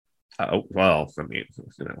 Well, I mean,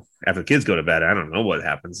 after the kids go to bed, I don't know what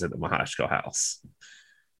happens at the Mahashko house.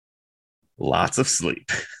 Lots of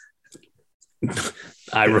sleep.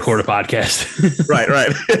 I record a podcast. Right.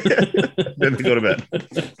 Then they go to bed.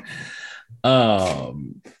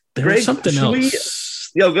 There's something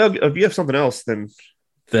else. If you have something else, then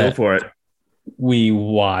go for it. We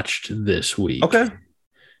watched this week. Okay.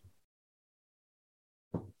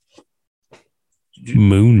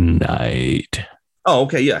 Moon Knight. Oh,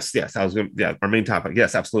 okay. Yes. I was going. Yeah, our main topic.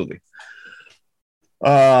 Yes, absolutely.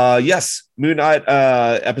 Yes, Moon Knight.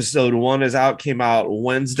 Episode 1 is out. Came out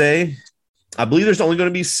Wednesday. I believe there's only going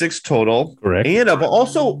to be 6 total. Correct. And I've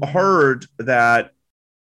also heard that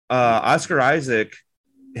Oscar Isaac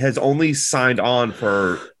has only signed on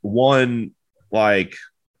for one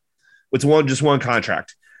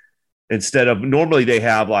contract instead of normally they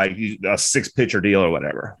have like a 6-pitcher deal or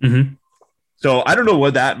whatever. Mm-hmm. So I don't know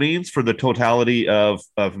what that means for the totality of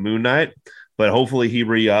Moon Knight, but hopefully he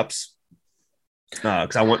re-ups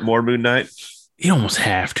because I want more Moon Knight. You almost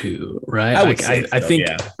have to, right? I think.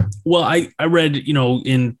 Yeah. Well, I read,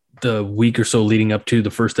 in the week or so leading up to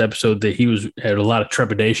the first episode that he had a lot of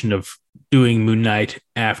trepidation of doing Moon Knight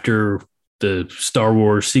after the Star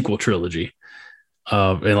Wars sequel trilogy,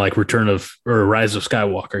 and like Rise of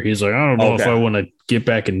Skywalker. He's like, I don't know if I want to get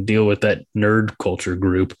back and deal with that nerd culture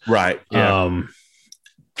group. Right. Yeah.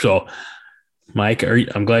 So Mike,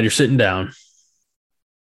 I'm glad you're sitting down.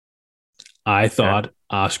 I thought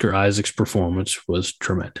Oscar Isaac's performance was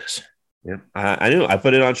tremendous. Yeah, I knew. I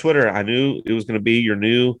put it on Twitter. I knew it was going to be your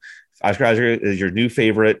new Oscar Isaac is your new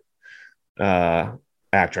favorite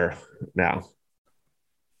actor now.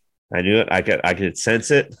 I knew it. I could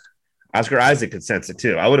sense it. Oscar Isaac could sense it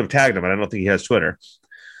too. I would have tagged him, but I don't think he has Twitter.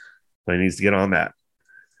 But he needs to get on that.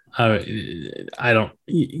 I don't.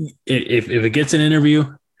 If it gets an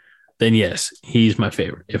interview, then yes, he's my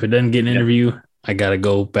favorite. If it doesn't get an interview, I got to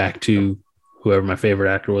go back to whoever my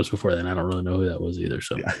favorite actor was before then. I don't really know who that was either.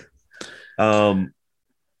 So. Yeah.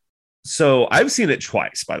 So I've seen it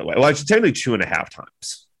twice, by the way. Well, actually, technically 2.5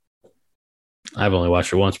 times. I've only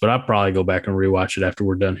watched it once, but I'll probably go back and rewatch it after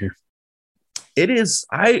we're done here. It is.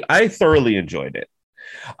 I thoroughly enjoyed it.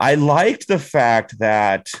 I liked the fact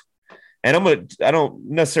that, and I don't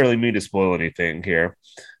necessarily mean to spoil anything here,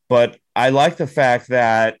 but I like the fact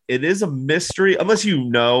that it is a mystery, unless you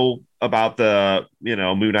know about the,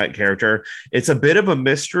 Moon Knight character. It's a bit of a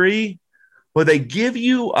mystery, but they give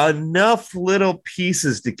you enough little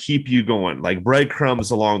pieces to keep you going, like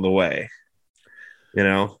breadcrumbs along the way.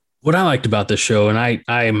 What I liked about this show, and I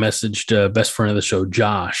messaged best friend of the show,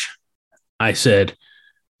 Josh. I said,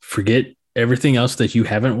 forget everything else that you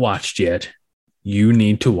haven't watched yet. You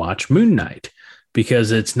need to watch Moon Knight,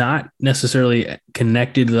 because it's not necessarily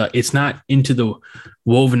connected. It's not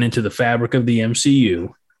woven into the fabric of the MCU.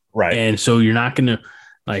 Right. And so you're not going to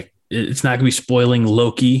it's not going to be spoiling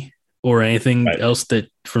Loki or anything else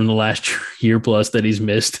that from the last year plus that he's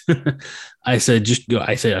missed. I said, just go.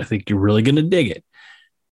 I said, I think you're really going to dig it.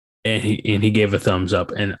 And he gave a thumbs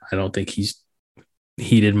up, and I don't think he's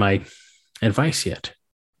heeded my advice yet.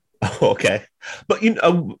 Okay. But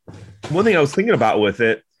one thing I was thinking about with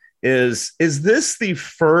it is this the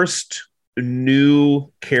first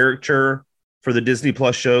new character for the Disney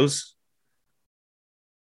Plus shows?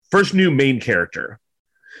 First new main character.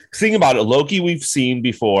 Thinking about it, Loki we've seen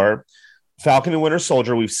before, Falcon and Winter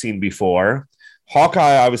Soldier we've seen before,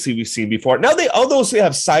 Hawkeye obviously we've seen before. Now all those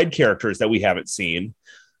have side characters that we haven't seen.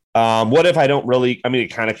 What if I don't really? I mean, it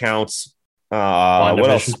kind of counts. What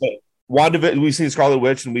else? WandaVision, we've seen Scarlet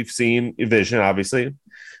Witch, and we've seen Vision. Obviously,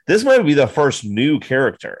 this might be the first new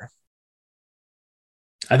character.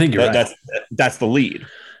 I think you're right. That's the lead.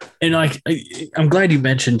 And I'm glad you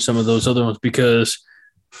mentioned some of those other ones, because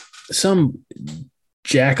some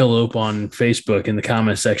jackalope on Facebook in the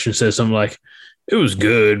comment section says something like, "It was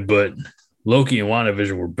good, but Loki and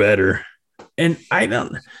WandaVision were better." And I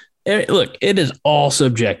don't. Look, it is all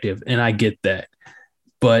subjective, and I get that.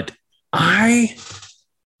 But I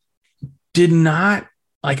didn't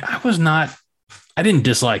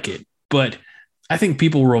dislike it, but I think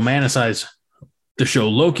people romanticize the show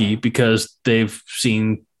Loki because they've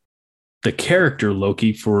seen the character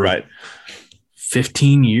Loki for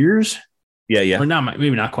 15 years. Yeah. Or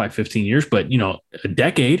maybe not quite 15 years, but, a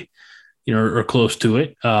decade, or close to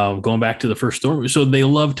it, going back to the first Thor. So they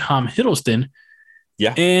love Tom Hiddleston.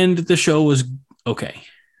 Yeah. And the show was okay,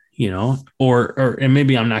 and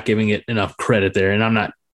maybe I'm not giving it enough credit there, and I'm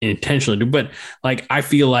not intentionally, but I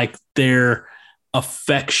feel like their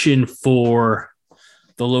affection for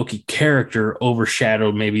the Loki character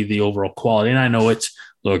overshadowed maybe the overall quality. And I know it's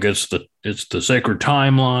the sacred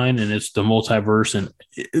timeline and it's the multiverse, and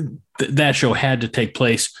that show had to take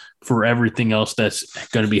place for everything else that's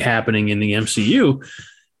going to be happening in the MCU.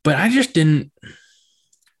 But I just didn't.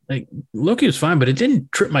 Loki was fine, but it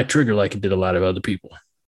didn't trip my trigger like it did a lot of other people.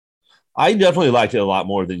 I definitely liked it a lot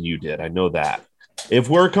more than you did. I know that. If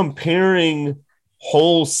we're comparing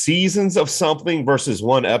whole seasons of something versus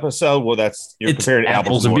one episode, well, you're comparing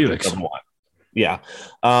apples and Buicks. Yeah.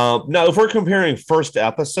 Now, if we're comparing first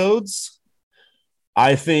episodes,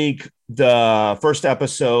 I think the first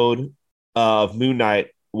episode of Moon Knight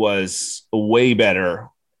was way better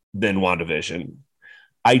than WandaVision.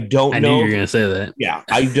 I don't know. I knew you were going to say that. Yeah.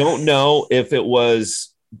 I don't know if it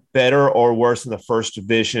was better or worse than the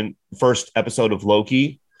first episode of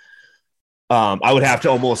Loki. I would have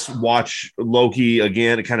to almost watch Loki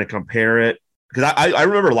again to kind of compare it, because I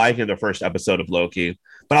remember liking the first episode of Loki,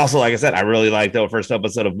 but also, like I said, I really liked the first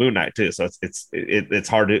episode of Moon Knight too. So it's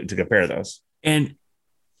hard to compare those. And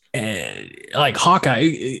like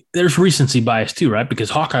Hawkeye, there's recency bias too, right?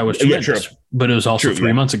 Because Hawkeye was tremendous, but it was also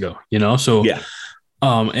 3 months ago, So yeah.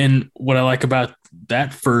 And what I like about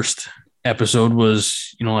that first episode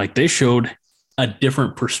was, they showed a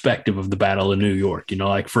different perspective of the Battle of New York,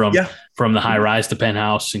 from the high rise to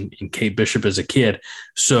Penthouse and Kate Bishop as a kid.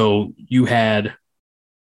 So you had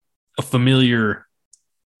a familiar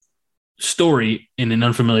story in an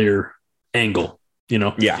unfamiliar angle,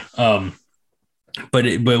 Yeah. But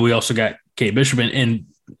we also got Kate Bishop, and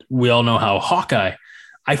we all know how Hawkeye,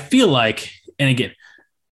 I feel like, and again,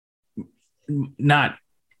 not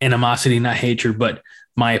animosity, not hatred, but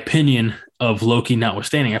my opinion of Loki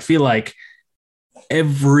notwithstanding, I feel like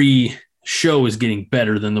every show is getting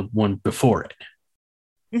better than the one before it.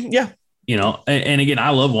 Yeah. And again, I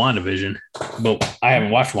love WandaVision, but I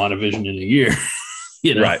haven't watched WandaVision in a year.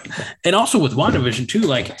 Right. And also with WandaVision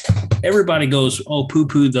too, everybody goes, oh,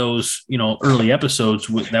 poo-poo those, early episodes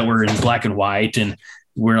that were in black and white. And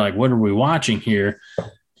we're like, what are we watching here?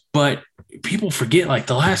 But people forget,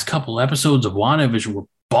 the last couple episodes of WandaVision were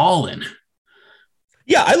balling.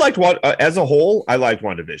 Yeah, I liked as a whole. I liked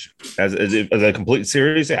WandaVision as a complete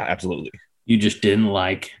series. Yeah, absolutely. You just didn't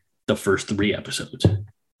like the first 3 episodes.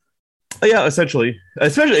 Yeah, especially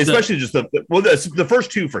just the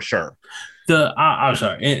first 2 for sure. I'm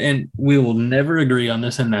sorry, and we will never agree on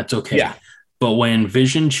this, and that's okay. Yeah. But when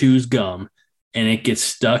Vision chews gum and it gets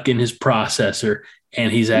stuck in his processor and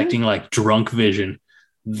he's acting like drunk Vision,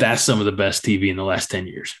 that's some of the best TV in the last 10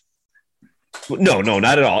 years. No,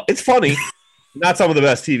 not at all. It's funny. Not some of the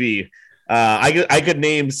best TV. I could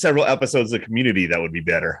name several episodes of Community that would be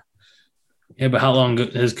better. Yeah, but how long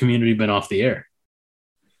has Community been off the air?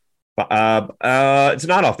 It's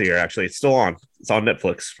not off the air, actually. It's still on. It's on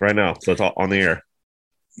Netflix right now, so it's all on the air.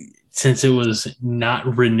 Since it was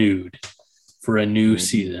not renewed for a new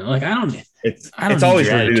season. Like, it's always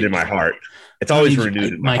renewed in my heart. It's always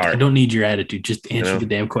renewed in my heart. I don't need your attitude. Just answer the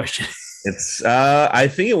damn question. It's I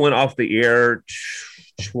think it went off the air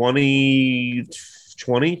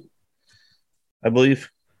 2020, I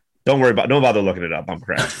believe. Don't bother looking it up. I'm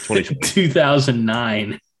correct.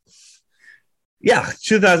 2009. Yeah,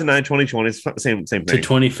 2009, 2020. It's same thing. To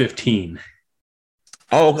 2015.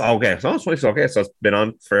 Oh, okay. So it's 20. Okay, so it's been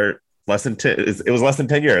on for less than 10. It was less than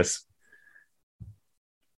 10 years.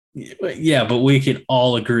 Yeah, but we can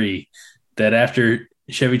all agree that after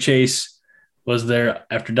Chevy Chase was there,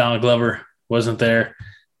 after Donald Glover wasn't there,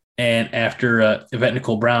 and after Yvette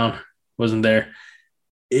Nicole Brown wasn't there,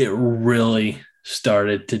 it really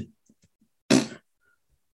started to.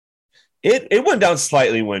 It went down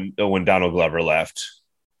slightly when Donald Glover left.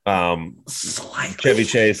 Slightly. Chevy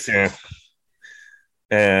Chase, yeah.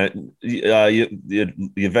 And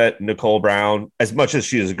Yvette Nicole Brown, as much as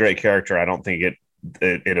she is a great character, I don't think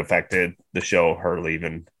it affected the show, her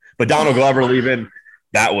leaving. But Donald Glover leaving,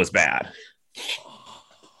 that was bad.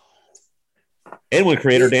 And when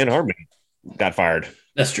creator Dan Harmon got fired.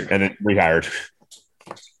 That's true. And then rehired.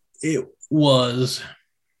 It was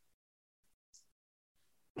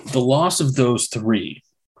the loss of those three.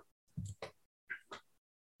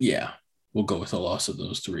 Yeah, we'll go with the loss of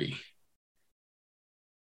those three.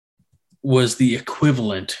 Was the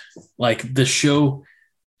equivalent, like the show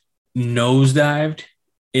nosedived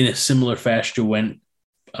in a similar fashion to when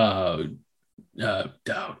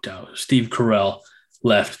Steve Carell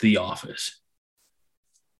left The Office.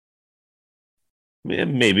 Yeah,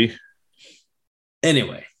 maybe.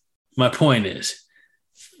 Anyway, my point is,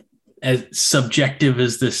 as subjective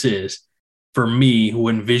as this is, for me,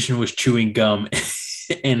 when Vision was chewing gum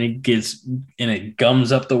and it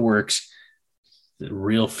gums up the works, the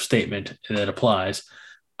real statement that applies,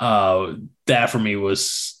 that for me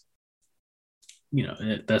was,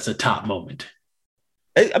 that's a top moment.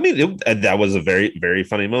 I mean, that was a very, very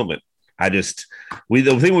funny moment.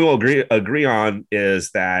 The thing we will agree on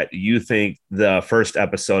is that you think the first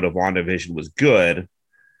episode of WandaVision was good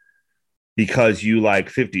because you like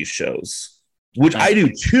 50s shows, which I do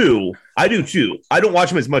too. I don't watch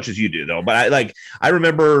them as much as you do though, but I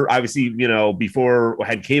remember obviously, before I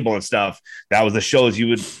had cable and stuff, that was the shows you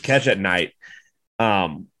would catch at night.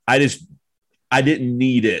 I didn't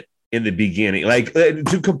need it in the beginning,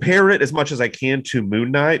 to compare it as much as I can to Moon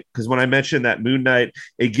Knight, because when I mentioned that Moon Knight,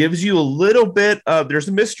 it gives you a little bit of, there's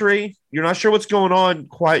a mystery. You're not sure what's going on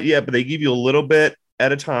quite yet, but they give you a little bit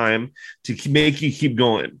at a time to make you keep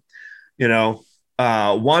going.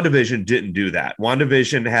 WandaVision didn't do that.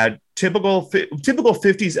 WandaVision had typical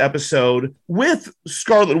 50s episode with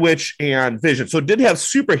Scarlet Witch and Vision. So it did have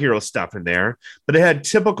superhero stuff in there, but it had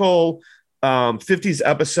typical 50s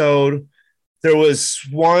episode. There was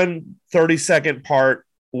one 30-second part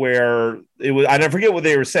where it was, I forget what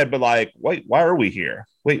they were said, but like, wait, why are we here?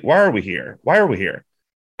 Wait, why are we here? Why are we here?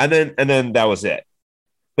 And then that was it.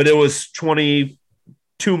 But it was 22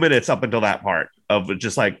 minutes up until that part of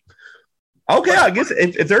just like, okay, I guess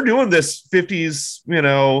if they're doing this 50s,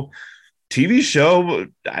 TV show,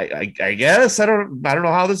 I guess I don't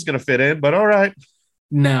know how this is going to fit in, but all right.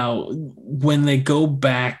 Now, when they go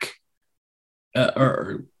back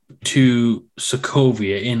to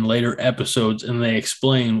Sokovia in later episodes and they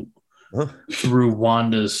explain through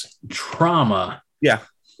Wanda's trauma,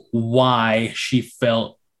 why she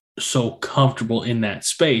felt so comfortable in that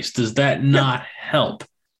space, does that not help?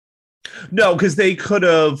 No, because they could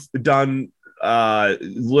have done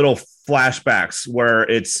little flashbacks where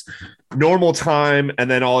it's normal time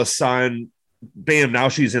and then all of a sudden, bam, now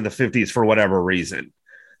she's in the 50s for whatever reason.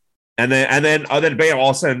 And then bam, all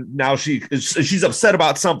of a sudden now she's upset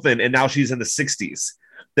about something and now she's in the 60s.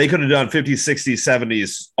 They could have done 50s, 60s,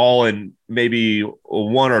 70s all in maybe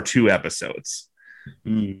one or two episodes.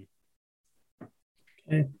 Okay.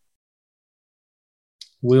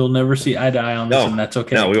 We'll never see eye to eye on this, and that's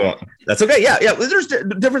okay. No, we won't. That's okay. Yeah. There's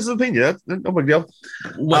difference of opinion. That's no big deal.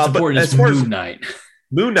 What's important is Moon Knight.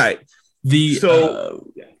 Moon Knight. This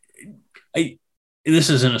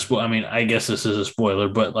isn't a spoiler. I mean, I guess this is a spoiler,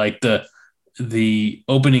 but like the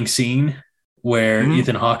opening scene where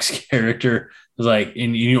Ethan Hawke's character was like,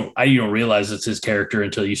 and you don't realize it's his character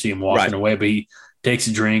until you see him walking away. But he takes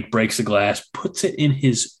a drink, breaks the glass, puts it in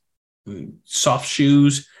his soft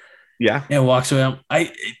shoes, and walks away.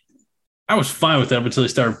 I was fine with that until he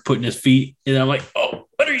started putting his feet, and I'm like, oh,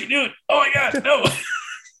 what are you doing? Oh my god, no!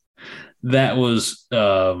 That was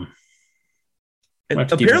apparently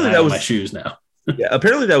that was my shoes now. Yeah,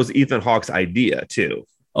 apparently that was Ethan Hawke's idea too.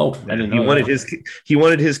 Oh, I didn't know. He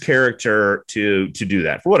wanted his character to do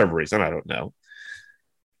that for whatever reason. I don't know.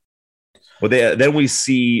 But then we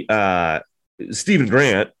see Stephen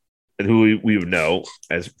Grant, who we would know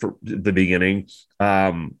as for the beginning.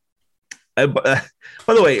 By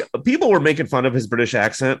the way, people were making fun of his British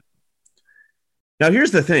accent. Now,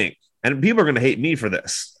 here's the thing, and people are going to hate me for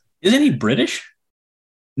this. Isn't he British?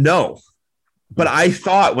 No, but I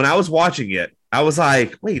thought when I was watching it, I was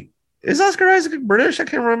like, wait, is Oscar Isaac British? I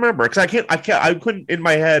can't remember because I couldn't in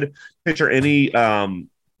my head picture any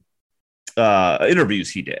interviews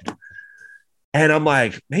he did, and I'm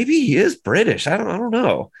like, maybe he is British. I don't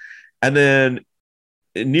know. And then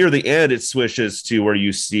near the end, it switches to where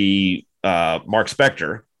you see Mark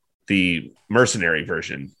Spector, the mercenary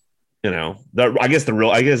version. I guess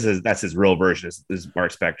that's his real version is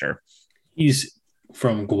Mark Spector. He's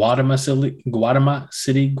from Guatemala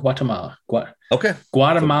City, Guatemala. Okay.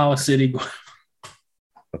 Guatemala City.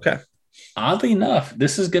 Okay. Oddly enough,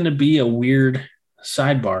 this is going to be a weird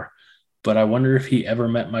sidebar, but I wonder if he ever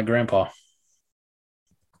met my grandpa.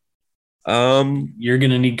 You're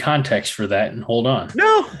going to need context for that, and hold on.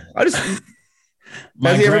 No, has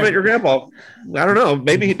he ever met your grandpa? I don't know.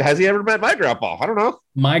 Maybe has he ever met my grandpa? I don't know.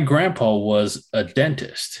 My grandpa was a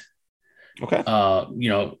dentist. Okay.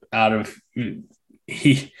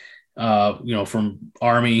 From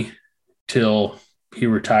Army till he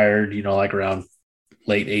retired, like around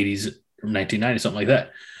late 80s, 1990, something like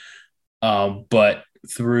that. But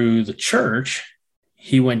through the church,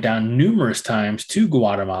 he went down numerous times to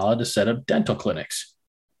Guatemala to set up dental clinics.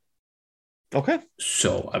 Okay.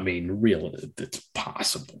 So, I mean, really, it's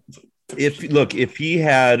possible. If he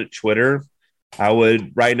had Twitter, I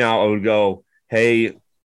would go, hey,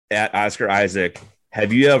 at Oscar Isaac,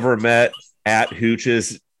 have you ever met at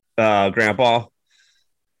Hooch's grandpa?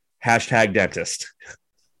 #dentist.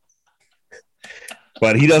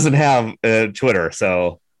 But he doesn't have Twitter,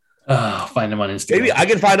 so find him on Instagram. Maybe I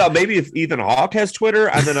can find out. Maybe if Ethan Hawke has Twitter,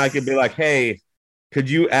 and then I can be like, hey, could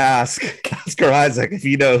you ask Oscar Isaac if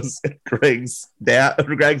he knows Greg's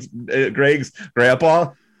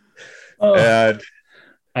grandpa? And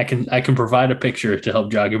I can provide a picture to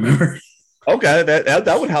help jog your memory. Okay,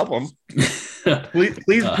 that would help him.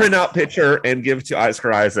 Please print out picture and give it to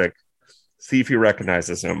Oscar Isaac. See if he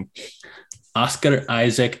recognizes him. Oscar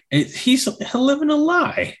Isaac, he's living a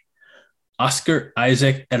lie. Oscar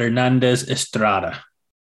Isaac Hernandez Estrada.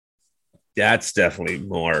 That's definitely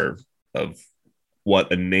more of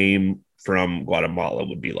what a name from Guatemala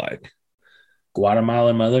would be like.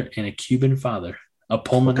 Guatemalan mother and a Cuban father, a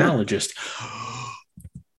pulmonologist. Okay.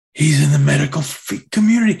 He's in the medical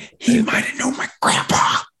community. He might have known my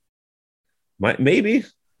grandpa. Maybe.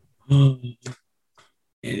 I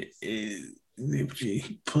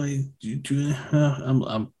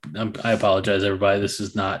apologize, everybody. This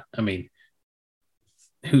is not. I mean,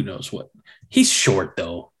 who knows what? He's short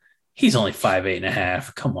though. He's only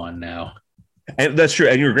 5'8.5". Come on now. And that's true.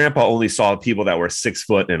 And your grandpa only saw people that were 6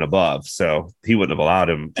 foot and above, so he wouldn't have allowed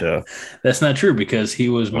him to. That's not true because he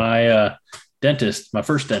was my dentist, my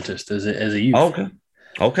first dentist as a youth.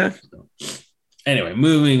 Okay. Anyway,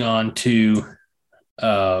 moving on to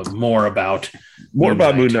more about Moon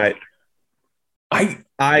Knight.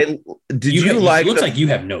 It looks like you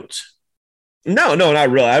have notes. No,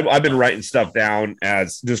 not really. I've been writing stuff down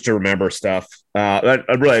as just to remember stuff.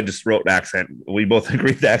 I just wrote accent. We both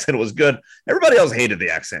agreed the accent was good. Everybody else hated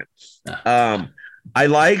the accent. I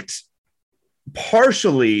liked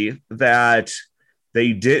partially that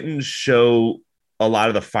they didn't show a lot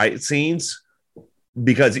of the fight scenes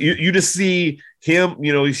because you just see him,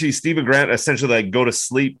 you see Stephen Grant essentially like go to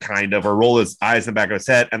sleep kind of, or roll his eyes in the back of his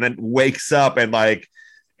head and then wakes up and like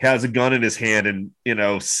has a gun in his hand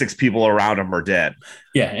and, 6 people around him are dead.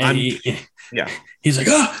 Yeah. And he's like,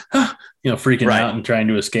 freaking out and trying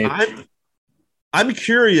to escape. I'm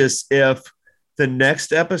curious if the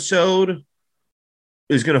next episode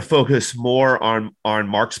is going to focus more on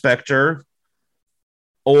Mark Spector,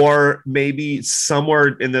 or maybe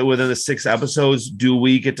somewhere within the 6 episodes, do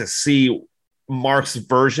we get to see Mark's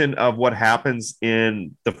version of what happens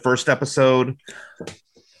in the first episode?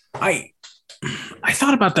 I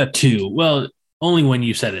thought about that too. Well, only when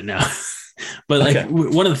you said it now. But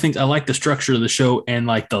one of the things I like the structure of the show and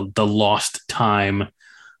like the lost time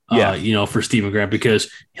for Stephen Grant,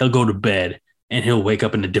 because he'll go to bed and he'll wake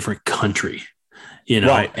up in a different country,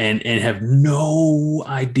 Right. and have no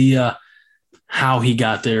idea how he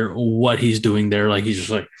got there, what he's doing there. Like, he's just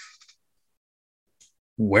like,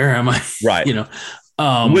 where am I? Right.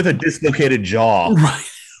 With a dislocated jaw. Right.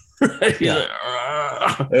 Right. Yeah.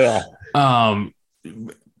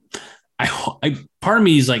 Part of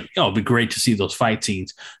me is like, oh, it'd be great to see those fight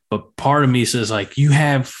scenes, but part of me says, like, you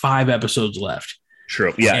have 5 episodes left.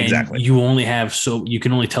 True. Yeah, and exactly. You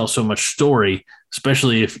can only tell so much story,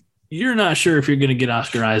 especially if you're not sure if you're going to get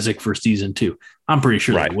Oscar Isaac for season 2. I'm pretty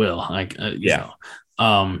sure they will. Like,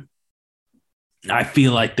 I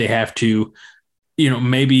feel like they have to,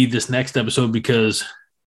 maybe this next episode, because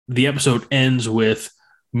the episode ends with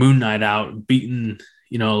Moon Knight out beating,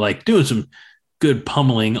 like doing some good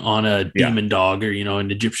pummeling on a demon dog, or,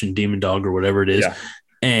 an Egyptian demon dog, or whatever it is. Yeah.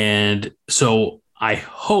 And so I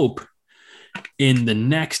hope in the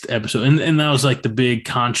next episode, and that was like the big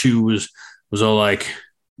Khonshu was all like,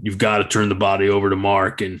 you've got to turn the body over to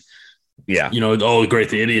Mark, and oh great,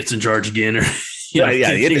 the idiot's in charge again, or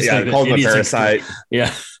the idiot, called him a parasite.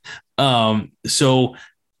 Yeah. So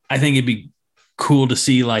I think it'd be cool to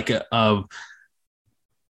see like the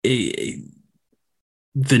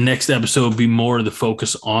next episode be more of the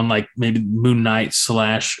focus on like maybe Moon Knight /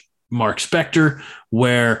 Mark Spector,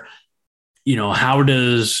 where, how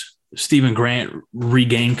does Stephen Grant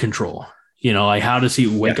regain control? Like, how does he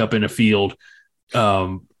wake up in a field?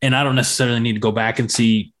 And I don't necessarily need to go back and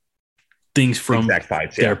see things from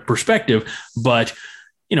their perspective, but,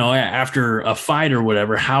 after a fight or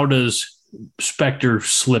whatever, how does Spector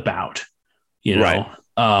slip out? Right.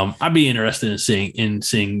 I'd be interested in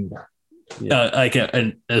seeing like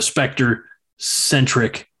a Spector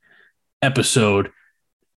centric episode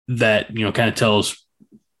that, kind of tells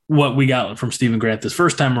what we got from Stephen Grant this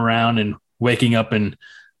first time around and waking up in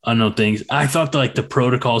unknown things. I thought like the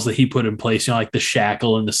protocols that he put in place, like the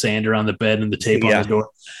shackle and the sander on the bed and the tape on the door.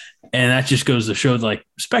 And that just goes to show, like,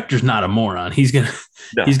 Spector's not a moron. He's gonna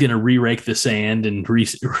re-rake the sand and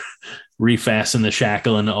refasten the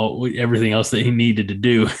shackle and everything else that he needed to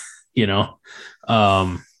do.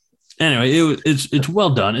 Anyway, it's well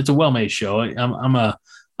done. It's a well-made show.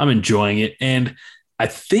 I'm enjoying it, and I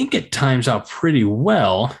think it times out pretty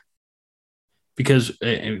well, because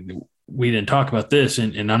we didn't talk about this,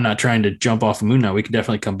 and I'm not trying to jump off of Moon Knight. We can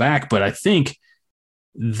definitely come back, but I think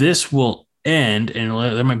this will end, and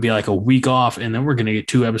there might be like a week off, and then we're going to get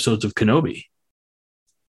 2 episodes of Kenobi.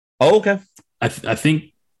 Oh, okay. I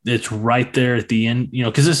think it's right there at the end,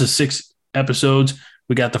 because this is 6 episodes.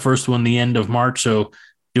 We got the first one the end of March, so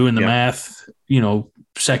doing the math,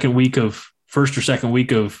 first or second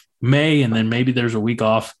week of May, and then maybe there's a week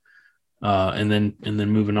off, and then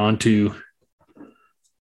moving on to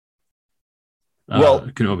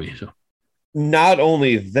Kenobi. So not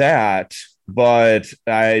only that, but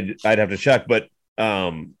I'd have to check, but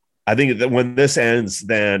I think that when this ends,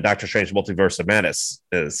 then Doctor Strange Multiverse of Madness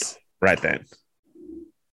is right then.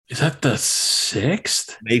 Is that the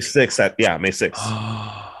 6th? May 6th. May 6th.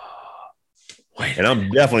 Oh, wait. And I'm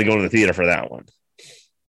definitely going to the theater for that one.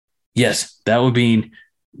 Yes, that would mean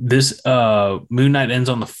this Moon Knight ends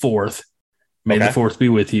on the 4th. May the 4th be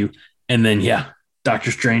with you. And then,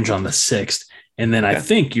 Doctor Strange on the 6th. And then I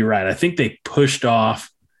think you're right. I think they pushed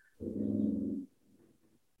off.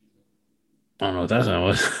 I don't know what that sound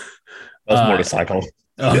was. That was motorcycle.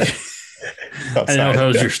 Okay. I didn't know if it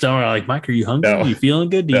was your stomach. Like, Mike, are you hungry? No. Are you feeling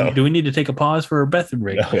good? Do we need to take a pause for a breath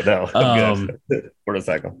break? No.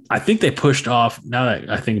 Motorcycle. I think they pushed off, now that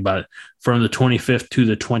I think about it, from the 25th to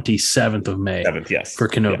the 27th of May 7th, yes. For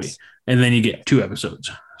Kenobi. Yes. And then you get 2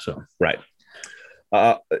 episodes. So right.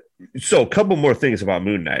 So a couple more things about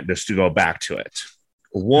Moon Knight, just to go back to it.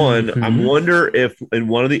 One, I wonder if in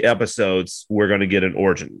one of the episodes we're going to get an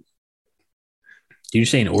origin. Did you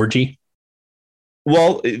say an orgy?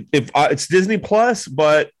 Well, if it's Disney Plus,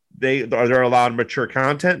 but they're allowing mature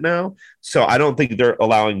content now, so I don't think they're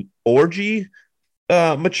allowing orgy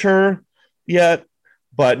mature yet.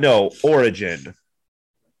 But no, origin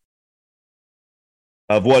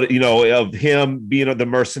of what of him being the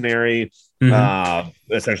mercenary,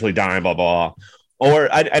 essentially dying, blah blah.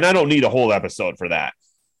 I don't need a whole episode for that.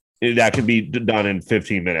 That can be done in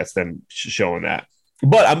 15 minutes. Then showing that,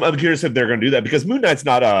 but I'm curious if they're going to do that, because Moon Knight's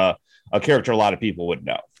not a character a lot of people would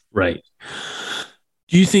know. Right.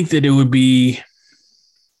 Do you think that it would be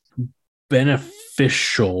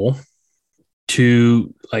beneficial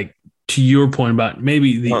to, like, to your point about maybe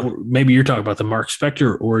you're talking about the Mark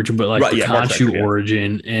Spector origin, but like the Khonshu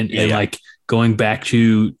origin and like going back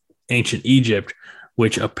to ancient Egypt,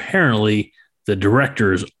 which apparently the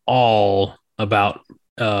director is all about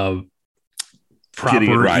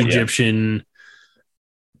proper right, Egyptian,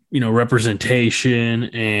 representation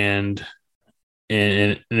and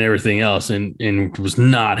everything else, and was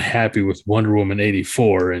not happy with Wonder Woman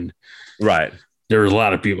 84. And right. There was a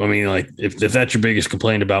lot of people. I mean, like if that's your biggest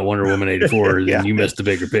complaint about Wonder Woman 84, Yeah. then you missed the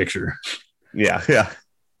bigger picture. Yeah.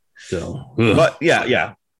 So, but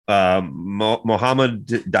yeah. Mohammed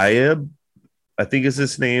Diab, I think is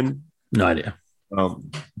his name. No idea.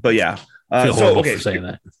 But yeah. I feel horrible for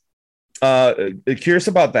saying that. Curious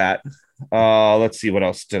about that. Let's see, what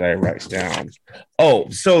else did I write down? Oh,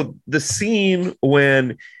 so the scene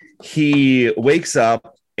when he wakes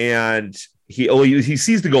up and he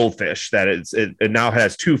sees the goldfish that it now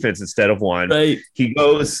has two fins instead of one. Right. He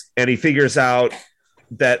goes and he figures out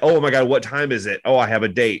that, oh my God, what time is it? Oh, I have a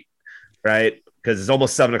date, right? Because it's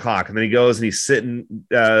almost 7:00. And then he goes and he's sitting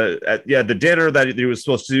at the dinner that he was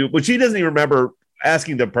supposed to do, which he doesn't even remember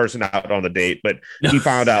asking the person out on the date, but he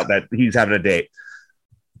found out that he's having a date.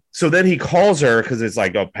 So then he calls her because it's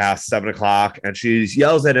like past 7:00, and she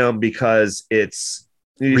yells at him because she's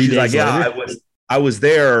like, yeah, I was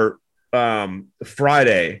there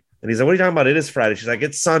Friday. And he's like, what are you talking about? It is Friday. She's like,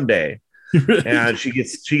 it's Sunday. And she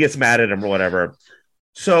gets mad at him or whatever.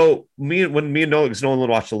 So when me and Nolan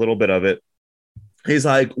watched a little bit of it, he's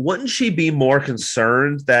like, wouldn't she be more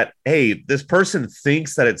concerned that, hey, this person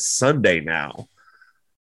thinks that it's Sunday now,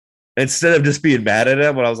 instead of just being mad at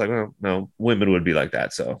him? But I was like, oh, no, women would be like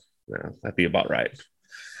that. So yeah, that'd be about right.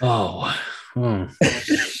 Oh.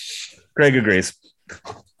 Greg agrees.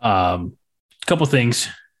 Couple things.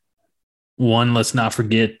 One, let's not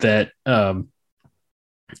forget that I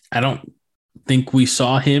don't think we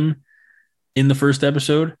saw him in the first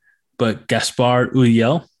episode, but Gaspar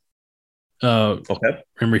Ulliel. Okay.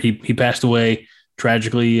 Remember, he passed away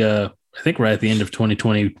tragically, I think right at the end of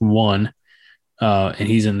 2021, and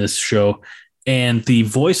he's in this show. And the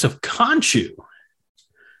voice of Khonshu.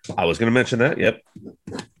 I was going to mention that. Yep.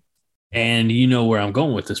 And you know where I'm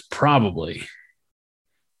going with this, probably.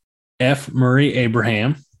 F. Murray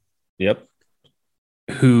Abraham. Yep.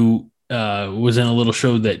 Who was in a little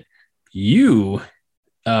show that you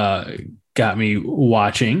got me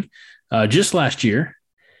watching just last year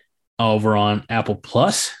over on Apple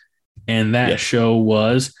Plus, and that show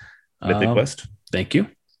was Mythic Quest. Thank you.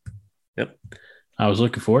 Yep. I was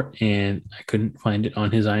looking for it and I couldn't find it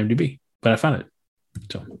on his IMDb, but I found it.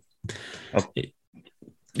 So,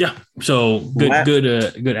 yeah. So good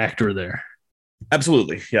actor there.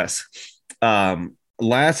 Absolutely, yes.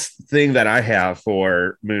 Last thing that I have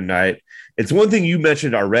for Moon Knight, it's one thing you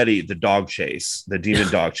mentioned already, the dog chase, the demon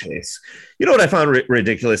dog chase. You know what I found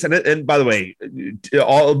ridiculous? And by the way,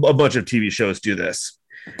 a bunch of TV shows do this.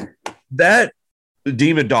 That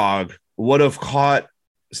demon dog would have caught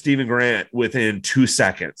Stephen Grant within 2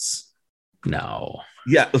 seconds. No.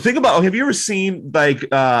 Yeah, think about, have you ever seen like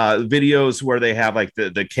videos where they have like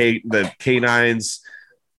the canines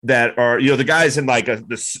that are, the guys in like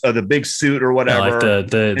the big suit or whatever, like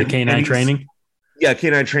the canine training? Yeah,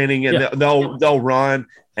 canine training, and they'll run,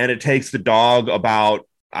 and it takes the dog about,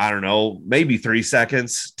 I don't know, maybe 3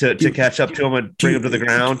 seconds to catch up to him and bring him to the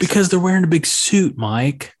ground, because they're wearing a big suit,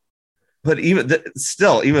 Mike. But even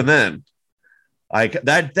then, like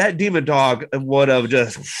that demon dog would have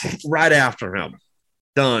just right after him,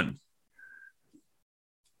 done.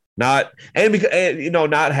 Not have keep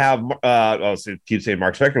saying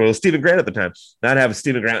Mark Spector, well, it was Stephen Grant at the time. Not have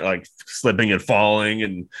Stephen Grant like slipping and falling,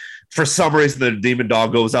 and for some reason the demon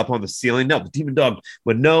dog goes up on the ceiling. No, the demon dog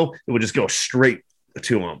would know, it would just go straight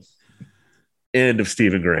to him. End of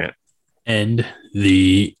Stephen Grant. And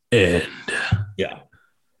the end. Yeah.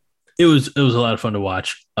 It was a lot of fun to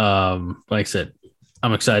watch. Like I said,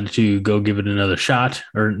 I'm excited to go give it another shot,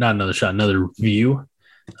 or not another shot, another view.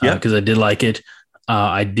 Because I did like it.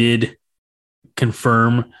 I did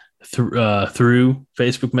confirm through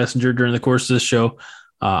Facebook Messenger during the course of this show.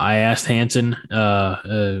 I asked Hanson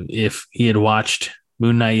if he had watched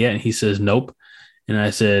Moon Knight yet, and he says nope. And I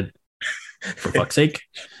said, for fuck's sake.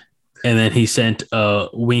 And then he sent a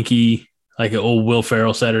winky, like an old Will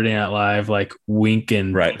Ferrell Saturday Night Live, like wink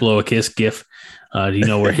and blow a kiss gif. Do you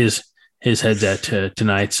know where his head's at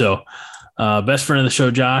tonight? So best friend of the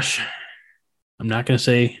show, Josh, I'm not going to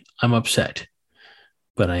say I'm upset,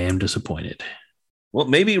 but I am disappointed. Well,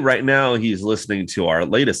 maybe right now he's listening to our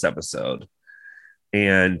latest episode,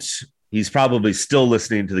 and he's probably still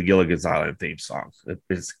listening to the Gilligan's Island theme song.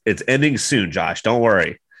 It's ending soon, Josh. Don't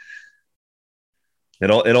worry.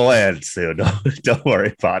 It'll end soon. Don't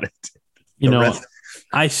worry about it.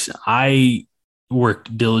 I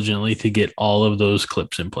worked diligently to get all of those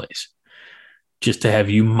clips in place just to have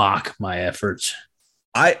you mock my efforts.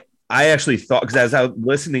 I I actually thought, because as I was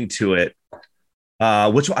listening to it,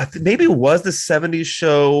 which maybe it was the 70s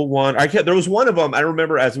show one. There was one of them. I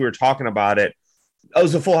remember as we were talking about it, it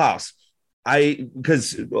was a Full House.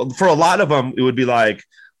 Because for a lot of them, it would be like,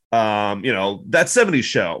 that 70s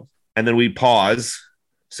show. And then we pause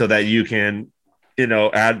so that you can,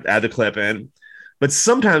 add the clip in. But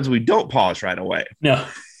sometimes we don't pause right away. No.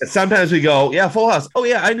 And sometimes we go, yeah, Full House. Oh,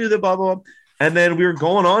 yeah, I knew that, blah, blah, blah. And then we were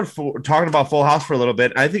going on talking about Full House for a little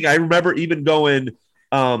bit. I think I remember even going,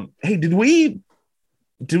 hey, did we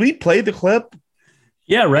play the clip?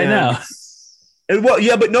 Yeah, right now. And well,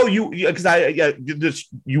 yeah, but no, you did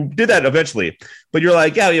that eventually. But you're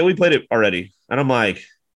like, yeah, we played it already. And I'm like,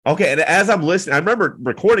 okay. And as I'm listening, I remember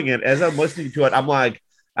recording it. As I'm listening to it, I'm like,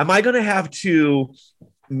 am I going to have to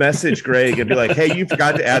message Greg and be like, hey, you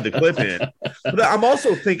forgot to add the clip in? But I'm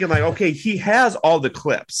also thinking like, okay, he has all the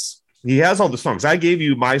clips. He has all the songs. I gave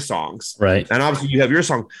you my songs. Right. And obviously you have your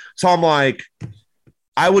song. So I'm like,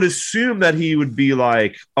 I would assume that he would be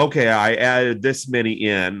like, okay, I added this many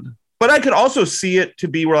in. But I could also see it to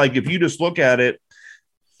be where, like, if you just look at it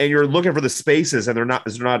and you're looking for the spaces and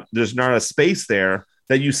there's not a space there,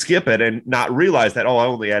 that you skip it and not realize that, oh, I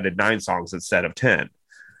only added 9 songs instead of 10.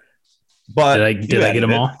 But did I get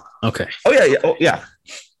them all? Okay. Oh yeah. Oh yeah.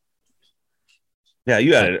 Yeah,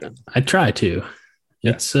 you added it. I try to.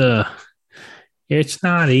 It's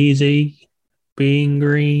not easy being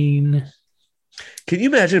green. Can you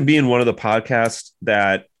imagine being one of the podcasts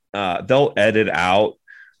that they'll edit out,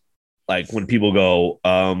 like when people go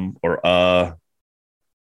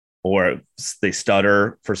or they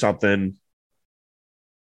stutter for something?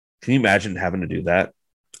 Can you imagine having to do that?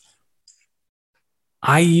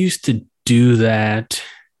 I used to do that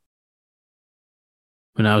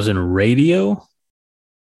when I was in radio.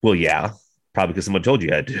 Well, yeah, probably because someone told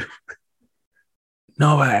you had to.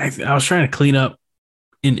 No, I was trying to clean up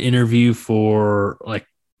an interview for like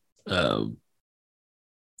a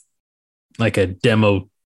demo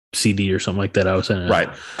CD or something like that. I was in right.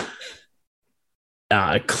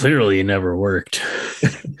 Clearly, it never worked.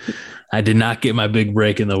 I did not get my big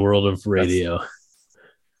break in the world of radio.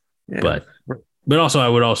 Yeah. But also, I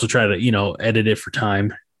would also try to edit it for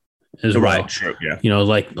time as well. Right. Sure. Yeah.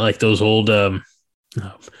 Like those old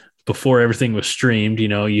before everything was streamed,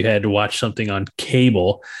 you had to watch something on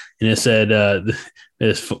cable, and it said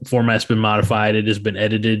this format's been modified. It has been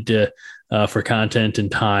edited for content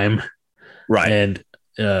and time. Right. And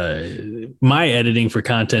my editing for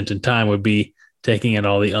content and time would be taking in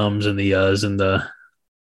all the ums and the uhs and the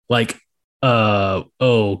like.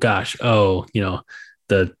 Oh gosh. Oh,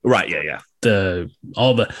 the right. Yeah.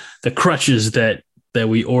 All the crutches that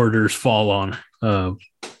we orders fall on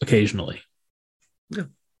occasionally. Yeah.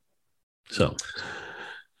 So,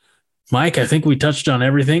 Mike, I think we touched on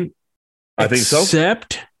everything. I think so.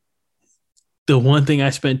 Except the one thing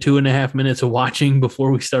I spent 2.5 minutes of watching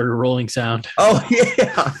before we started rolling sound. Oh,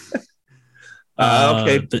 yeah.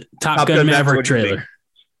 Okay. The Top Gun Maverick trailer.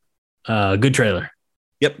 Good trailer.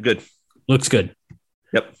 Yep. Good. Looks good.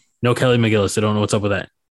 Yep. No Kelly McGillis. I don't know what's up with that.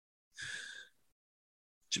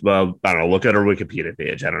 Well, I don't know. Look at her Wikipedia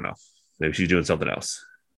page. I don't know. Maybe she's doing something else.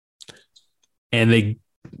 And they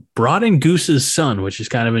brought in Goose's son, which is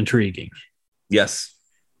kind of intriguing. Yes.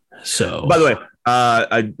 So, by the way,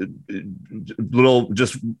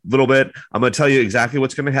 little bit. I'm going to tell you exactly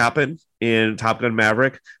what's going to happen in Top Gun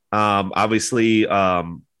Maverick. Obviously,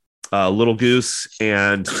 Little Goose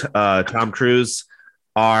and Tom Cruise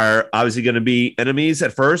are obviously going to be enemies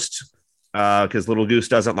at first because Little Goose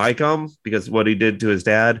doesn't like him because of what he did to his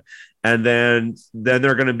dad, and then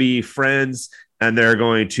they're going to be friends. And they're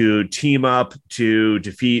going to team up to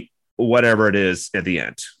defeat whatever it is at the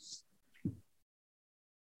end.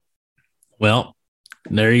 Well,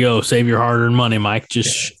 there you go. Save your hard-earned money, Mike.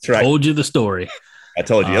 Just told you the story. I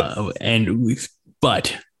told you.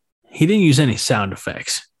 But he didn't use any sound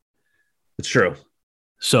effects. It's true.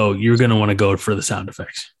 So you're going to want to go for the sound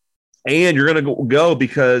effects. And you're going to go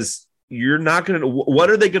because you're not going to. What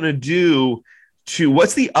are they going to do to?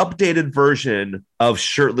 What's the updated version of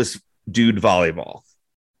shirtless dude volleyball?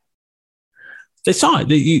 They saw it.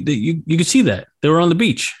 You could see that. They were on the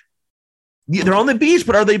beach. Yeah, they're on the beach,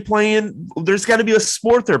 but are they playing? There's got to be a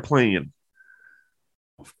sport they're playing.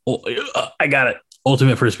 Oh, I got it.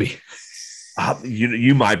 Ultimate Frisbee.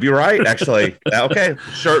 You might be right, actually. Okay.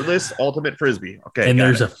 Shirtless Ultimate Frisbee. Okay. And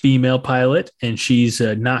there's a female pilot, and she's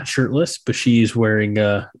not shirtless, but she's wearing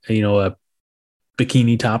a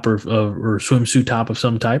bikini top or swimsuit top of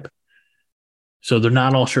some type. So they're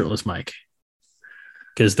not all shirtless, Mike,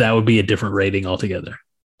 because that would be a different rating altogether.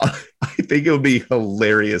 I think it would be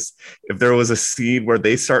hilarious if there was a scene where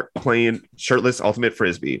they start playing shirtless ultimate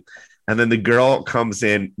frisbee, and then the girl comes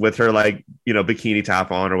in with her like, bikini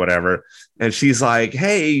top on or whatever, and she's like,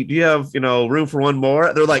 "Hey, do you have room for one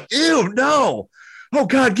more?" They're like, "Ew, no! Oh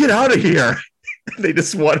God, get out of here!" They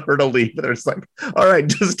just want her to leave. They're just like, "All right,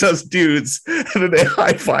 just us dudes," and then they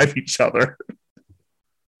high five each other.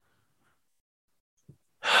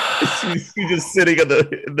 She's just sitting in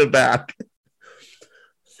the back.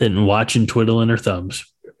 Sitting watching, twiddling her thumbs.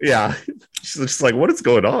 Yeah. She's just like, what is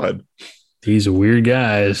going on? These are weird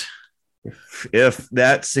guys. If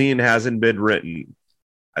that scene hasn't been written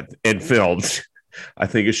and filmed, I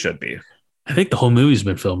think it should be. I think the whole movie's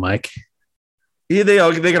been filmed, Mike. Yeah, they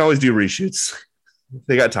can always do reshoots.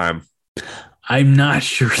 They got time. I'm not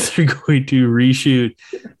sure they're going to reshoot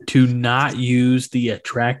to not use the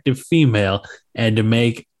attractive female and to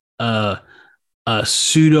make a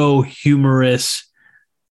pseudo humorous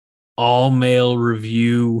all male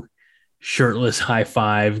review shirtless high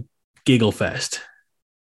five giggle fest.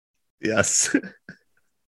 Yes.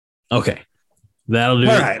 Okay. That'll do.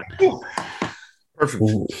 All it. right. Perfect.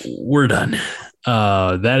 We're done.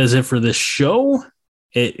 That is it for this show.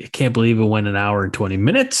 I can't believe it went an hour and 20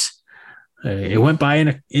 minutes. It went by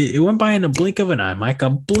in a blink of an eye, Mike, a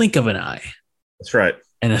blink of an eye. That's right.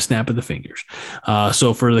 And a snap of the fingers.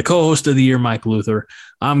 So for the co-host of the year, Mike Luther,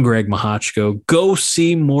 I'm Greg Mahochko. Go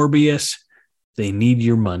see Morbius. They need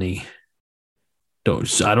your money.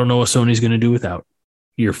 I don't know what Sony's going to do without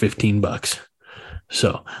your $15.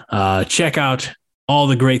 So check out all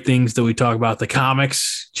the great things that we talk about. The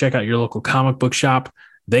comics. Check out your local comic book shop.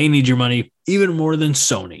 They need your money even more than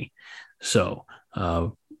Sony. So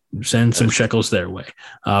send some shekels their way.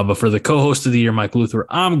 But for the co-host of the year, Mike Luther,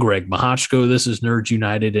 I'm Greg Mahochko. This is Nerds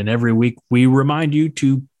United. And every week we remind you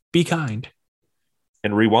to be kind.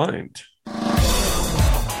 And rewind.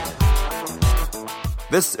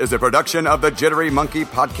 This is a production of the Jittery Monkey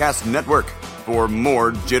Podcast Network. For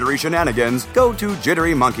more jittery shenanigans, go to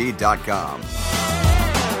jitterymonkey.com.